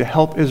do to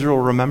help Israel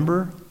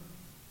remember?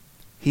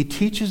 He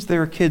teaches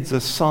their kids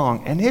a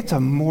song, and it's a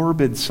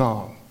morbid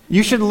song.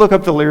 You should look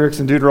up the lyrics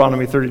in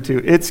Deuteronomy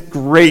 32. It's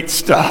great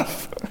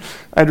stuff.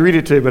 I'd read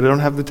it to you, but I don't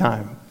have the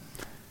time.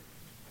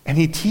 And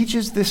he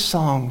teaches this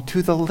song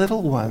to the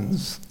little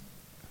ones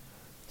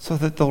so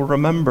that they'll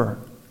remember,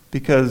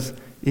 because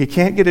you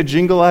can't get a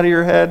jingle out of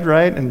your head,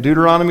 right? And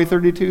Deuteronomy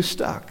 32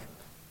 stuck.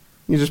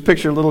 You just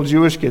picture little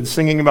Jewish kids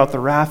singing about the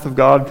wrath of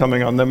God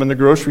coming on them in the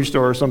grocery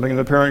store or something, and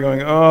the parent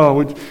going,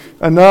 oh,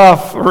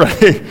 enough,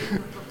 right?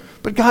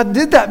 But God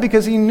did that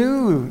because he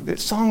knew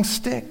that songs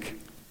stick.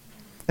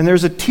 And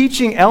there's a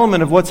teaching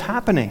element of what's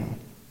happening.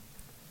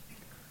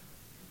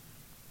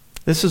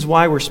 This is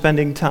why we're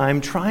spending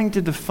time trying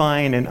to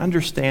define and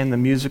understand the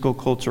musical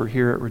culture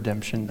here at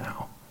Redemption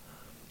Now.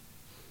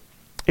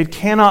 It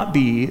cannot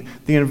be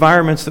the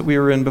environments that we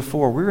were in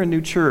before. We're a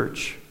new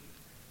church.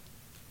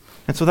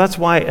 And so that's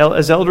why,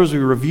 as elders, we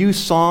review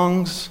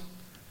songs.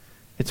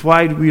 It's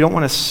why we don't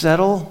want to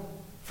settle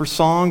for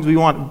songs. We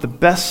want the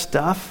best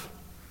stuff.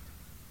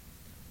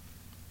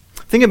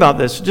 Think about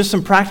this, just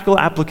some practical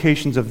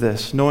applications of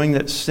this, knowing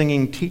that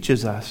singing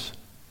teaches us.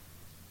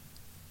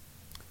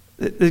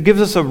 It gives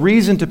us a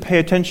reason to pay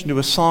attention to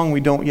a song we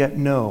don't yet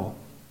know,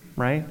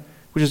 right?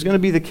 Which is going to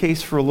be the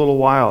case for a little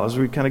while as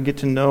we kind of get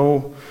to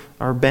know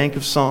our bank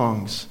of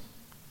songs.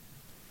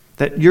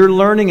 That you're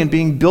learning and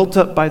being built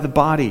up by the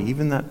body,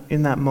 even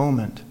in that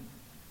moment.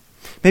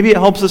 Maybe it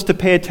helps us to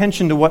pay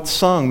attention to what's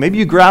sung. Maybe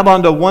you grab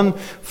onto one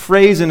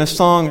phrase in a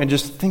song and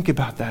just think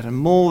about that and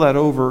mull that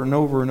over and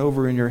over and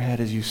over in your head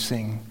as you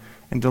sing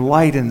and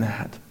delight in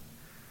that.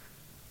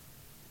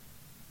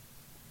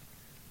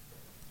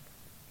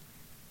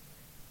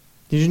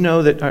 Did you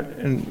know that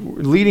in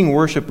leading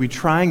worship, we're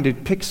trying to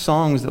pick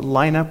songs that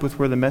line up with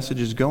where the message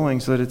is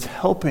going so that it's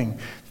helping.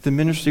 The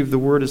ministry of the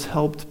word is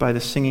helped by the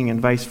singing and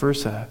vice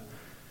versa.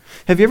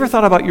 Have you ever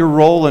thought about your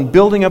role in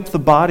building up the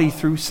body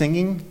through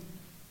singing?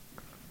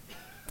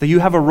 That you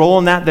have a role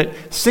in that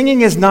singing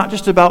is not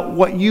just about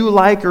what you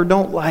like or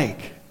don't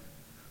like.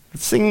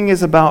 Singing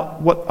is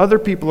about what other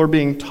people are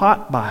being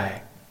taught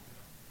by.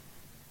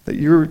 That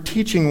you're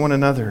teaching one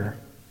another.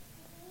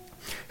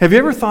 Have you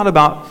ever thought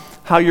about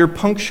how your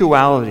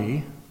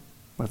punctuality,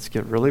 let's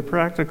get really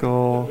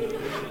practical,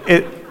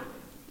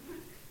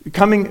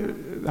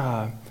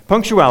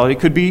 punctuality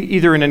could be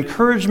either an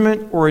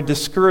encouragement or a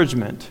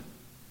discouragement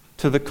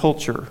to the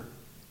culture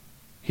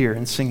here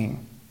in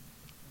singing.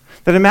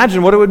 That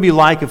imagine what it would be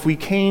like if we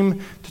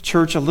came to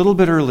church a little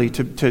bit early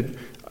to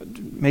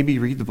maybe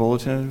read the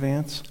bulletin in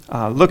advance,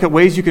 look at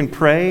ways you can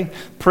pray,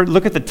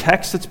 look at the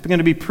text that's going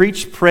to be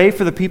preached, pray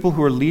for the people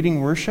who are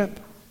leading worship,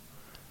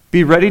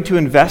 be ready to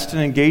invest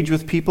and engage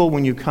with people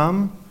when you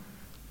come.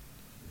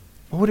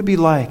 What would it be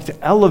like to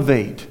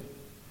elevate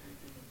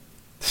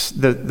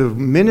the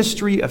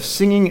ministry of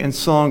singing and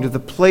song to the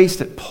place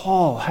that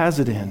Paul has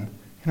it in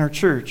our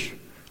church?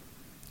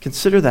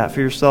 Consider that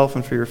for yourself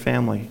and for your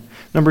family.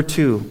 Number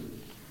 2,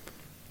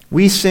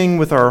 we sing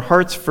with our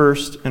hearts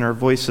first and our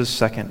voices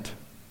second.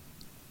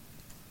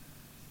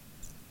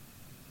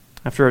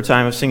 After our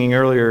time of singing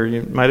earlier,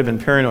 you might have been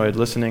paranoid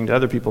listening to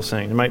other people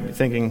sing. You might be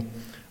thinking,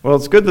 well,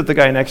 it's good that the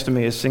guy next to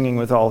me is singing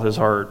with all his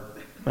heart,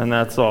 and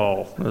that's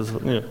all. That's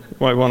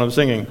why I'm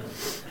singing.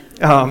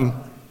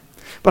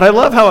 But I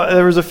love how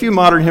there was a few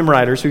modern hymn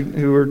writers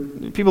who were,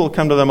 people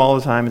come to them all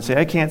the time and say,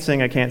 I can't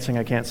sing, I can't sing,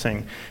 I can't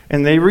sing.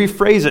 And they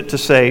rephrase it to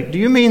say, do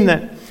you mean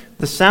that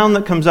the sound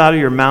that comes out of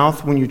your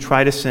mouth when you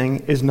try to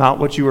sing is not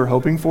what you were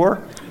hoping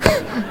for?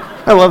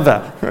 I love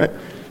that, right?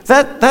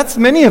 That's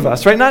many of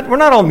us, right? We're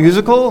not all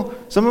musical.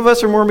 Some of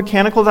us are more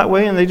mechanical that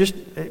way, and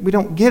we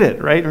don't get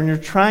it, right? When you're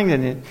trying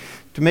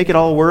to make it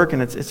all work,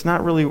 and it's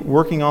not really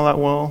working all that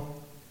well.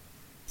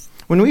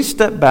 When we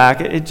step back,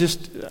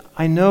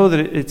 I know that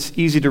it's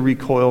easy to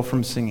recoil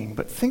from singing,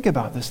 but think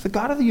about this. The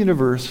God of the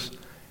universe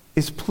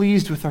is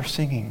pleased with our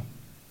singing.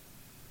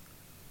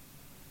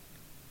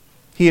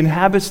 He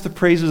inhabits the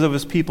praises of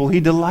his people. He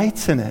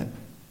delights in it.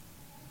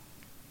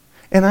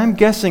 And I'm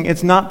guessing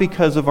it's not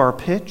because of our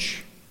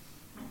pitch,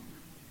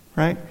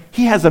 right?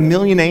 He has 1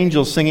 million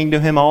angels singing to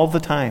him all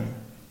the time.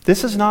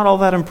 This is not all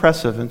that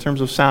impressive in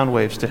terms of sound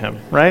waves to him,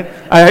 right?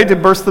 I hate to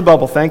burst the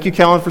bubble. Thank you,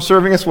 Kellen, for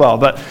serving us well.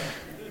 But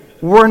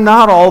we're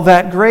not all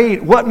that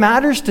great. What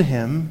matters to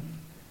him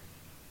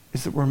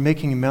is that we're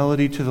making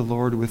melody to the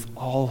Lord with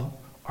all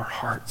our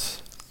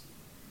hearts.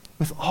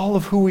 With all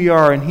of who we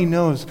are, and he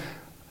knows,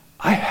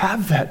 I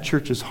have that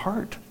church's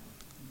heart.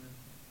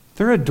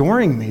 They're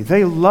adoring me.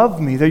 They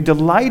love me. They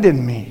delight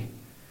in me.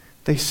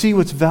 They see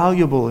what's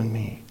valuable in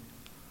me.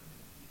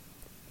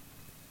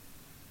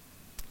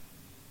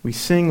 We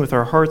sing with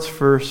our hearts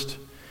first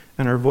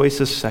and our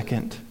voices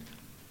second.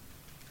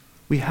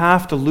 We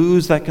have to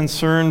lose that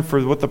concern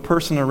for what the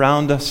person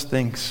around us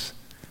thinks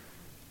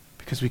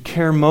because we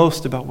care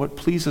most about what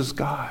pleases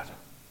God.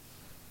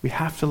 We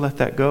have to let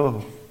that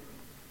go.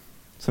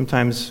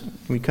 Sometimes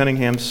we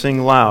Cunninghams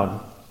sing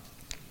loud.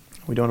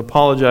 We don't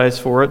apologize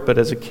for it, but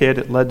as a kid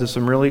it led to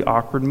some really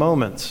awkward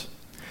moments.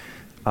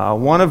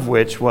 One of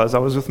which was I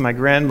was with my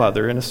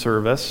grandmother in a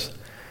service,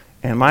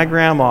 and my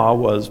grandma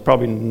was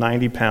probably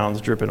 90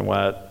 pounds dripping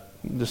wet.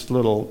 This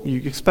little,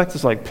 you expect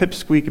this like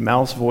pipsqueak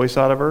mouse voice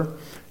out of her,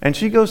 and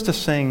she goes to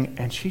sing,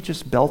 and she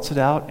just belts it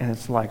out, and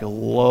it's like a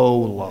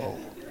low.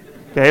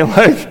 Okay,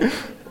 like,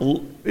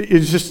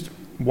 it's just,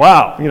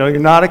 wow, you're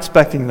not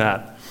expecting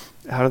that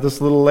out of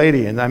this little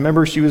lady. And I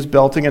remember she was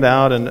belting it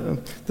out,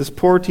 and this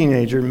poor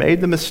teenager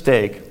made the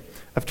mistake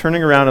of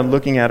turning around and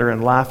looking at her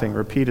and laughing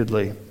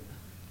repeatedly.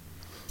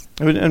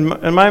 And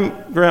my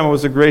grandma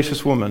was a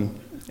gracious woman,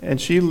 and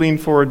she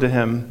leaned forward to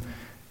him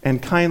and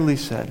kindly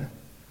said,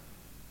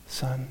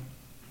 "Son,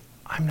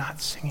 I'm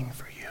not singing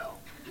for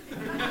you."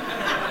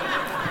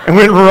 And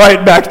went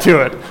right back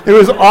to it. It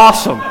was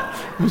awesome.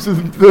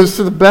 It was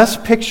the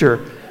best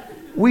picture.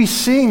 We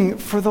sing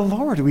for the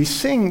Lord. We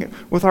sing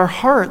with our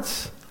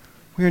hearts.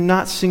 We are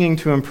not singing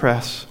to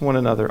impress one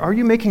another. Are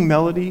you making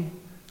melody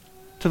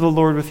to the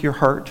Lord with your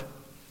heart?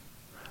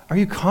 Are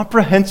you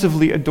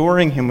comprehensively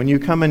adoring him when you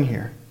come in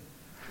here?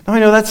 Now, I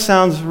know that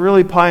sounds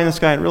really pie in the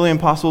sky and really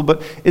impossible,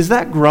 but is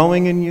that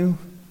growing in you?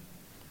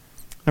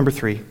 Number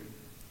 3,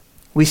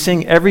 we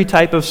sing every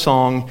type of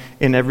song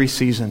in every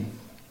season.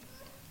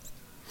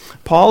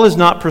 Paul is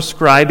not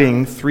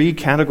prescribing 3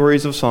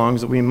 categories of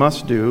songs that we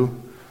must do.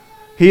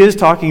 He is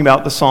talking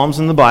about the Psalms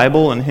in the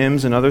Bible and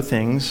hymns and other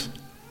things.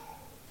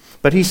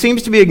 But he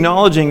seems to be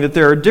acknowledging that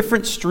there are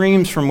different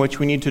streams from which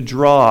we need to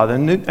draw.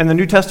 And the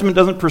New Testament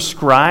doesn't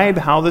prescribe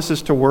how this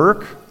is to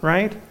work,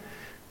 right?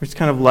 It's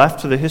kind of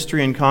left to the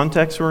history and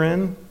context we're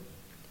in.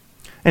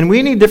 And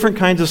we need different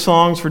kinds of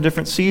songs for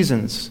different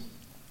seasons.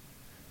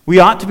 We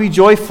ought to be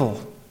joyful.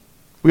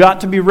 We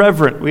ought to be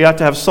reverent. We ought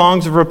to have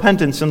songs of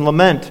repentance and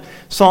lament,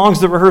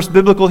 songs that rehearse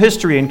biblical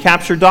history and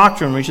capture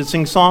doctrine. We should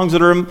sing songs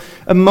that are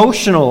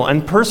emotional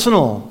and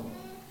personal.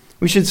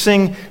 We should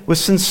sing with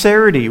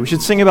sincerity. We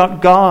should sing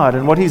about God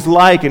and what he's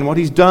like and what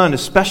he's done,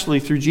 especially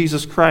through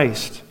Jesus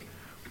Christ.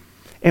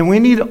 And we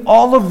need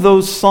all of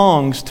those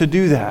songs to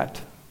do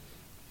that.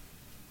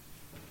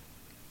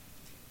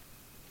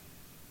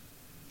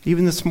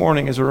 Even this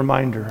morning is a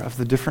reminder of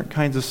the different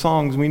kinds of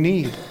songs we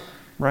need,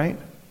 right?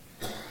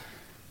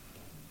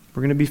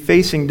 We're going to be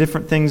facing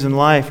different things in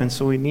life, and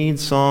so we need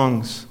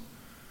songs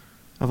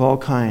of all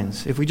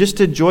kinds. If we just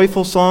did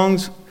joyful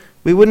songs,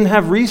 we wouldn't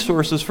have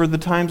resources for the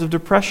times of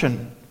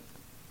depression.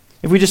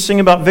 If we just sing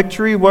about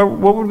victory, what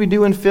would we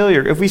do in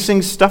failure? If we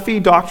sing stuffy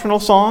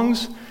doctrinal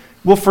songs,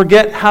 we'll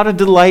forget how to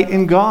delight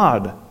in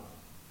God.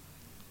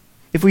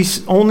 If we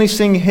only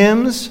sing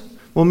hymns,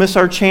 we'll miss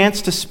our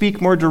chance to speak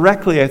more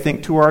directly, I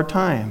think, to our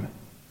time.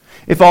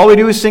 If all we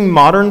do is sing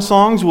modern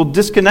songs, we'll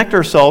disconnect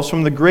ourselves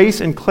from the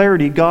grace and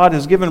clarity God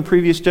has given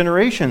previous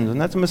generations,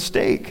 and that's a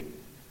mistake.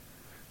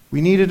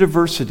 We need a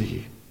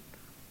diversity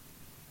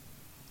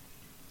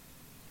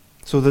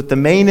so that the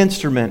main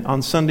instrument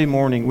on Sunday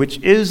morning, which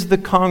is the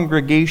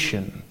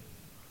congregation,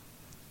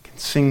 can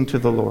sing to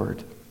the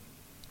Lord.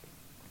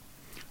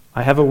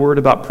 I have a word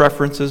about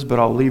preferences, but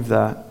I'll leave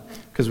that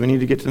because we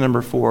need to get to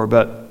number 4.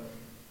 But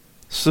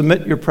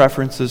submit your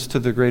preferences to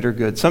the greater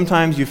good.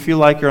 Sometimes you feel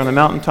like you're on the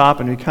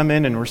mountaintop and we come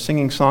in and we're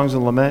singing songs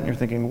of lament and you're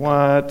thinking,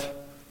 what?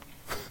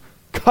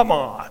 Come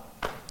on.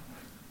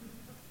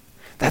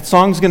 That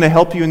song's going to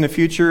help you in the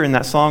future, and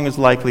that song is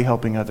likely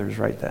helping others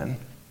right then.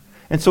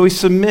 And so we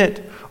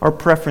submit our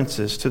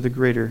preferences to the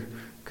greater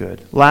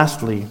good.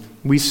 Lastly,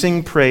 we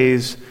sing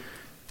praise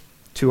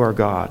to our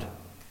God.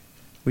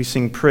 We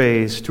sing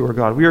praise to our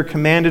God. We are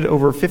commanded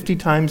over 50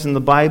 times in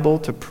the Bible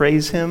to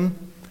praise him.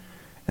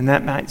 And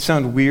that might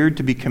sound weird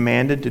to be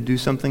commanded to do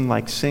something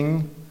like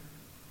sing.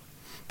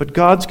 But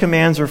God's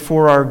commands are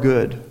for our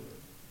good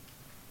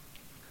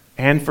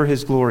and for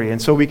his glory.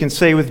 And so we can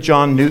say with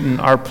John Newton,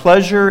 our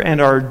pleasure and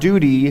our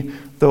duty,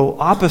 though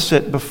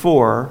opposite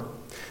before,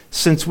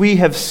 since we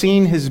have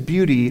seen his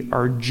beauty,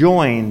 are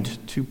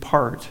joined to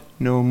part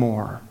no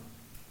more.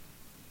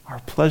 Our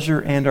pleasure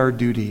and our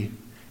duty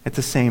at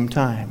the same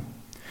time.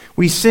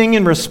 We sing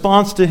in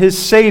response to his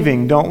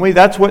saving, don't we?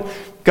 That's what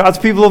God's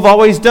people have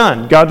always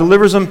done. God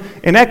delivers them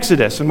in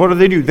Exodus, and what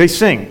do? They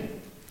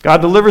sing.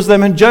 God delivers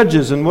them in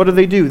Judges, and what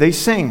do? They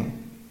sing.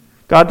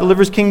 God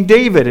delivers King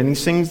David, and he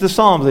sings the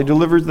Psalms. They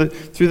deliver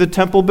through the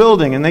temple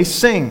building, and they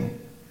sing.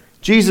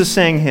 Jesus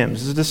sang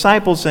hymns. His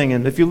disciples sang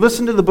hymns. If you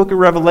listen to the book of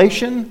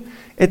Revelation,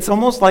 it's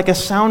almost like a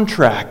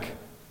soundtrack.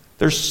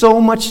 There's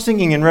so much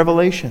singing in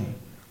Revelation.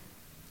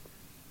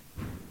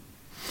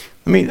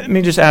 Let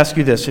me just ask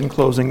you this in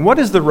closing. What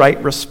is the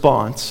right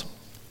response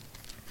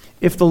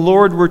if the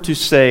Lord were to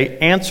say,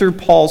 answer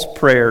Paul's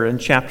prayer in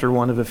chapter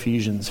 1 of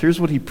Ephesians? Here's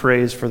what he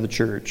prays for the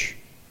church.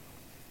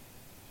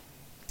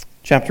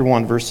 Chapter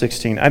 1, verse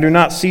 16. I do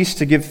not cease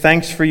to give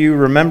thanks for you,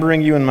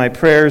 remembering you in my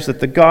prayers, that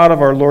the God of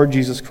our Lord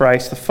Jesus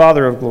Christ, the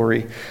Father of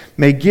glory,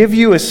 may give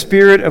you a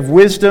spirit of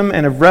wisdom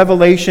and of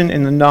revelation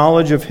in the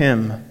knowledge of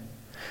him,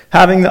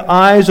 having the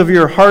eyes of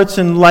your hearts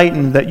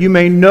enlightened, that you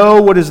may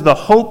know what is the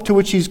hope to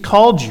which he's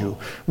called you,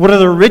 what are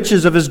the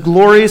riches of his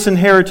glorious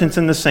inheritance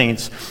in the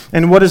saints,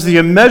 and what is the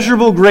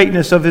immeasurable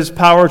greatness of his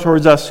power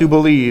towards us who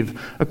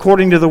believe,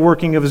 according to the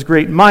working of his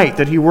great might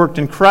that he worked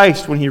in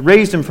Christ when he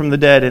raised him from the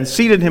dead and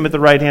seated him at the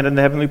right hand in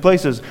the heavenly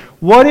places.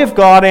 What if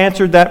God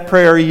answered that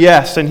prayer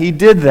yes, and he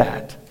did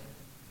that?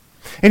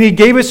 And he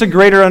gave us a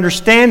greater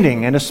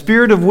understanding and a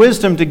spirit of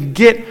wisdom to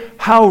get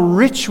how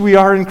rich we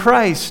are in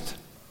Christ,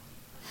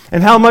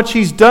 and how much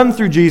he's done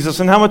through Jesus,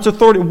 and how much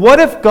authority. What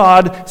if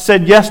God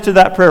said yes to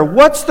that prayer?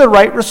 What's the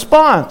right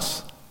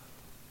response?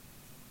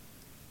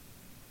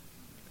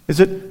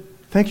 Is it,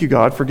 thank you,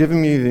 God, for giving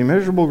me the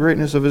immeasurable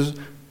greatness of his...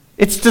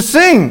 It's to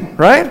sing,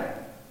 right?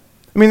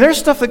 I mean, there's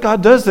stuff that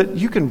God does that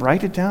you can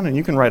write it down, and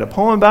you can write a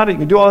poem about it, you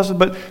can do all this,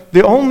 but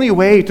the only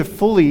way to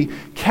fully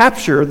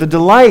capture the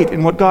delight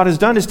in what God has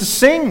done is to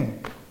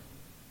sing.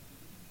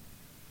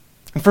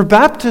 And for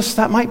Baptists,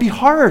 that might be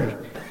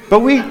hard, but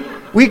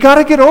we got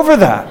to get over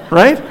that,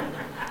 right?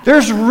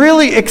 There's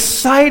really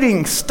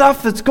exciting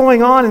stuff that's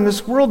going on in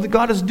this world that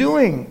God is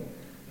doing.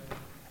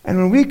 And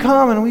when we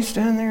come and we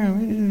stand there,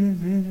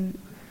 and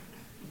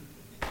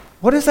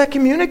what is that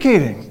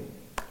communicating?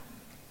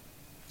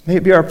 May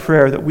it be our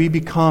prayer that we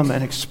become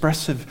an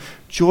expressive,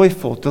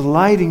 joyful,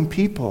 delighting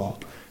people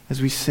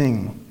as we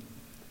sing.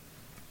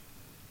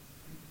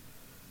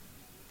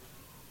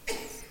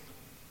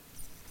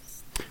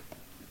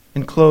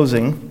 In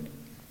closing,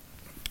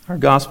 our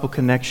gospel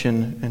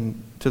connection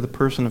and to the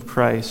person of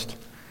Christ,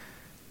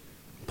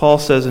 Paul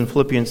says in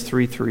Philippians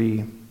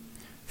 3:3,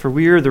 for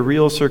we are the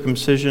real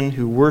circumcision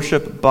who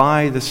worship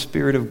by the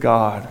Spirit of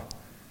God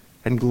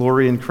and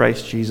glory in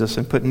Christ Jesus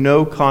and put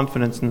no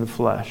confidence in the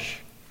flesh.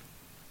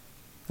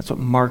 That's what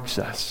marks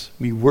us.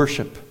 We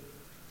worship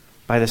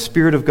by the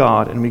Spirit of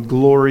God and we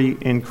glory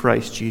in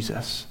Christ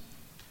Jesus.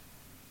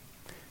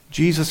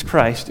 Jesus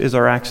Christ is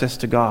our access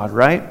to God,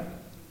 right?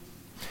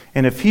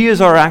 And if he is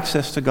our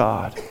access to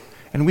God,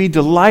 and we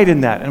delight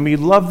in that, and we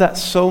love that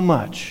so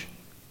much,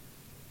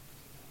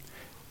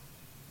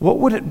 what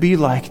would it be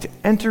like to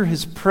enter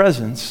his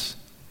presence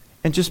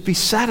and just be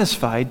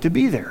satisfied to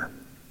be there?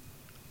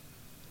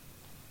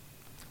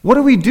 What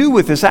do we do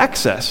with this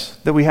access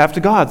that we have to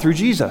God through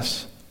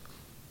Jesus?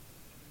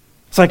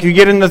 It's like you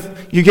get in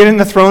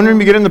the throne room,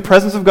 you get in the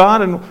presence of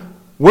God, and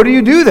what do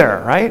you do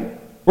there, right?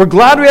 We're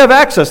glad we have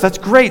access. That's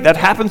great. That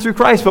happened through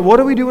Christ. But what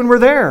do we do when we're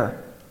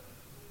there?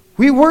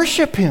 We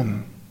worship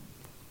him.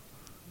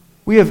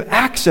 We have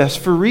access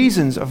for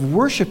reasons of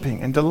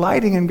worshiping and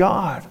delighting in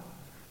God.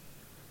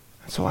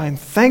 So I'm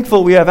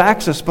thankful we have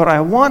access, but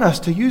I want us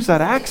to use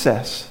that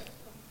access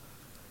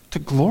to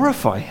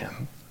glorify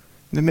him,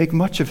 and to make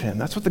much of him.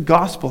 That's what the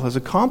gospel has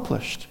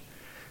accomplished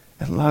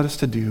and allowed us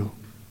to do.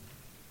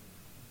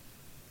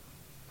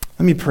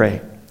 Let me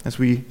pray as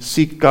we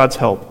seek God's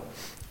help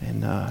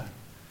in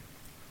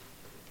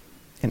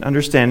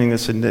understanding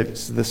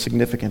the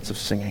significance of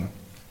singing.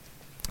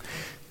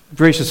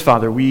 Gracious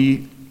Father,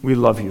 we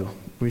love you.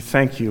 We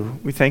thank you.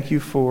 We thank you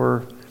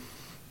for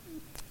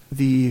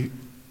the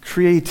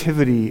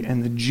creativity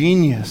and the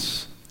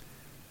genius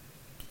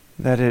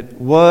that it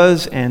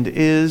was and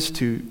is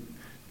to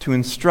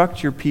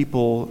instruct your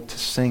people to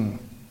sing.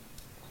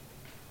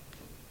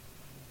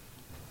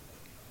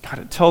 God,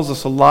 it tells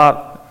us a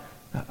lot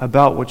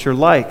about what you're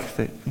like,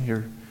 that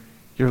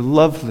you're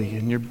lovely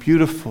and you're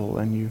beautiful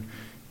and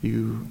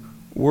you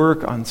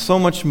work on so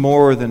much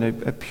more than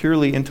a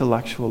purely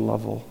intellectual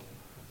level.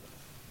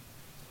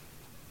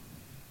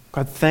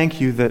 God, thank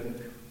you that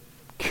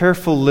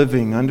careful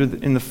living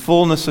in the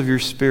fullness of your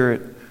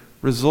Spirit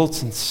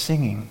results in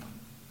singing.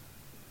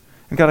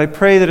 And God, I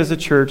pray that as a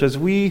church, as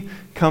we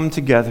come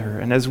together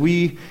and as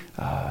we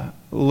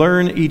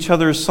learn each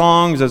other's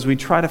songs, as we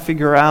try to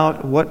figure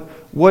out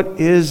what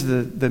is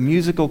the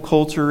musical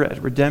culture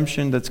at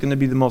Redemption that's going to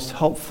be the most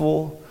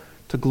helpful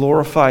to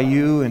glorify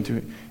you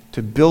and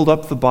to build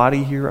up the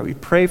body here, we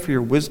pray for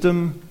your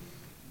wisdom.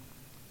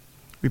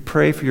 We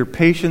pray for your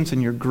patience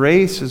and your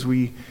grace as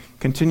we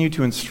continue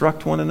to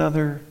instruct one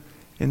another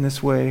in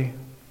this way.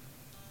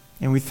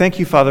 And we thank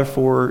you, Father,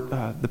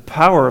 for the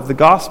power of the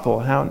gospel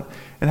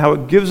and how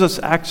it gives us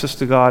access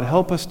to God.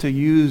 Help us to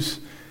use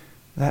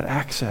that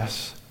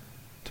access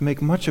to make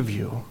much of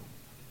you,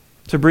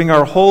 to bring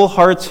our whole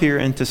hearts here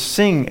and to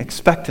sing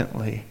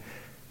expectantly.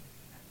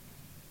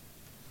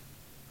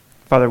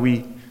 Father,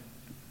 we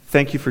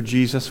thank you for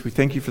Jesus. We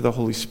thank you for the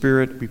Holy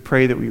Spirit. We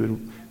pray that we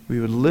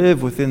would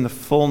live within the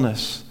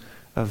fullness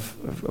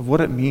of what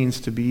it means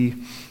to be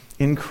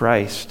in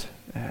Christ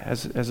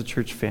as a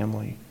church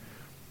family.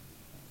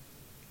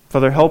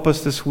 Father, help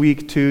us this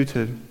week too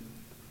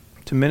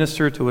to to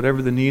minister to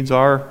whatever the needs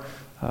are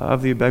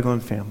of the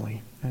Abeglin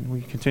family. And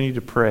we continue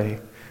to pray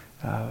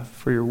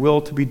for your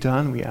will to be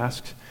done. We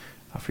ask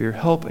for your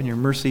help and your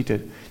mercy to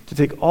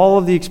take all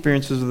of the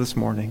experiences of this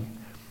morning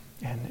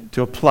and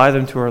to apply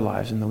them to our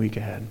lives in the week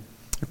ahead.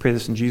 I pray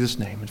this in Jesus'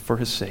 name and for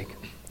his sake.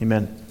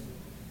 Amen.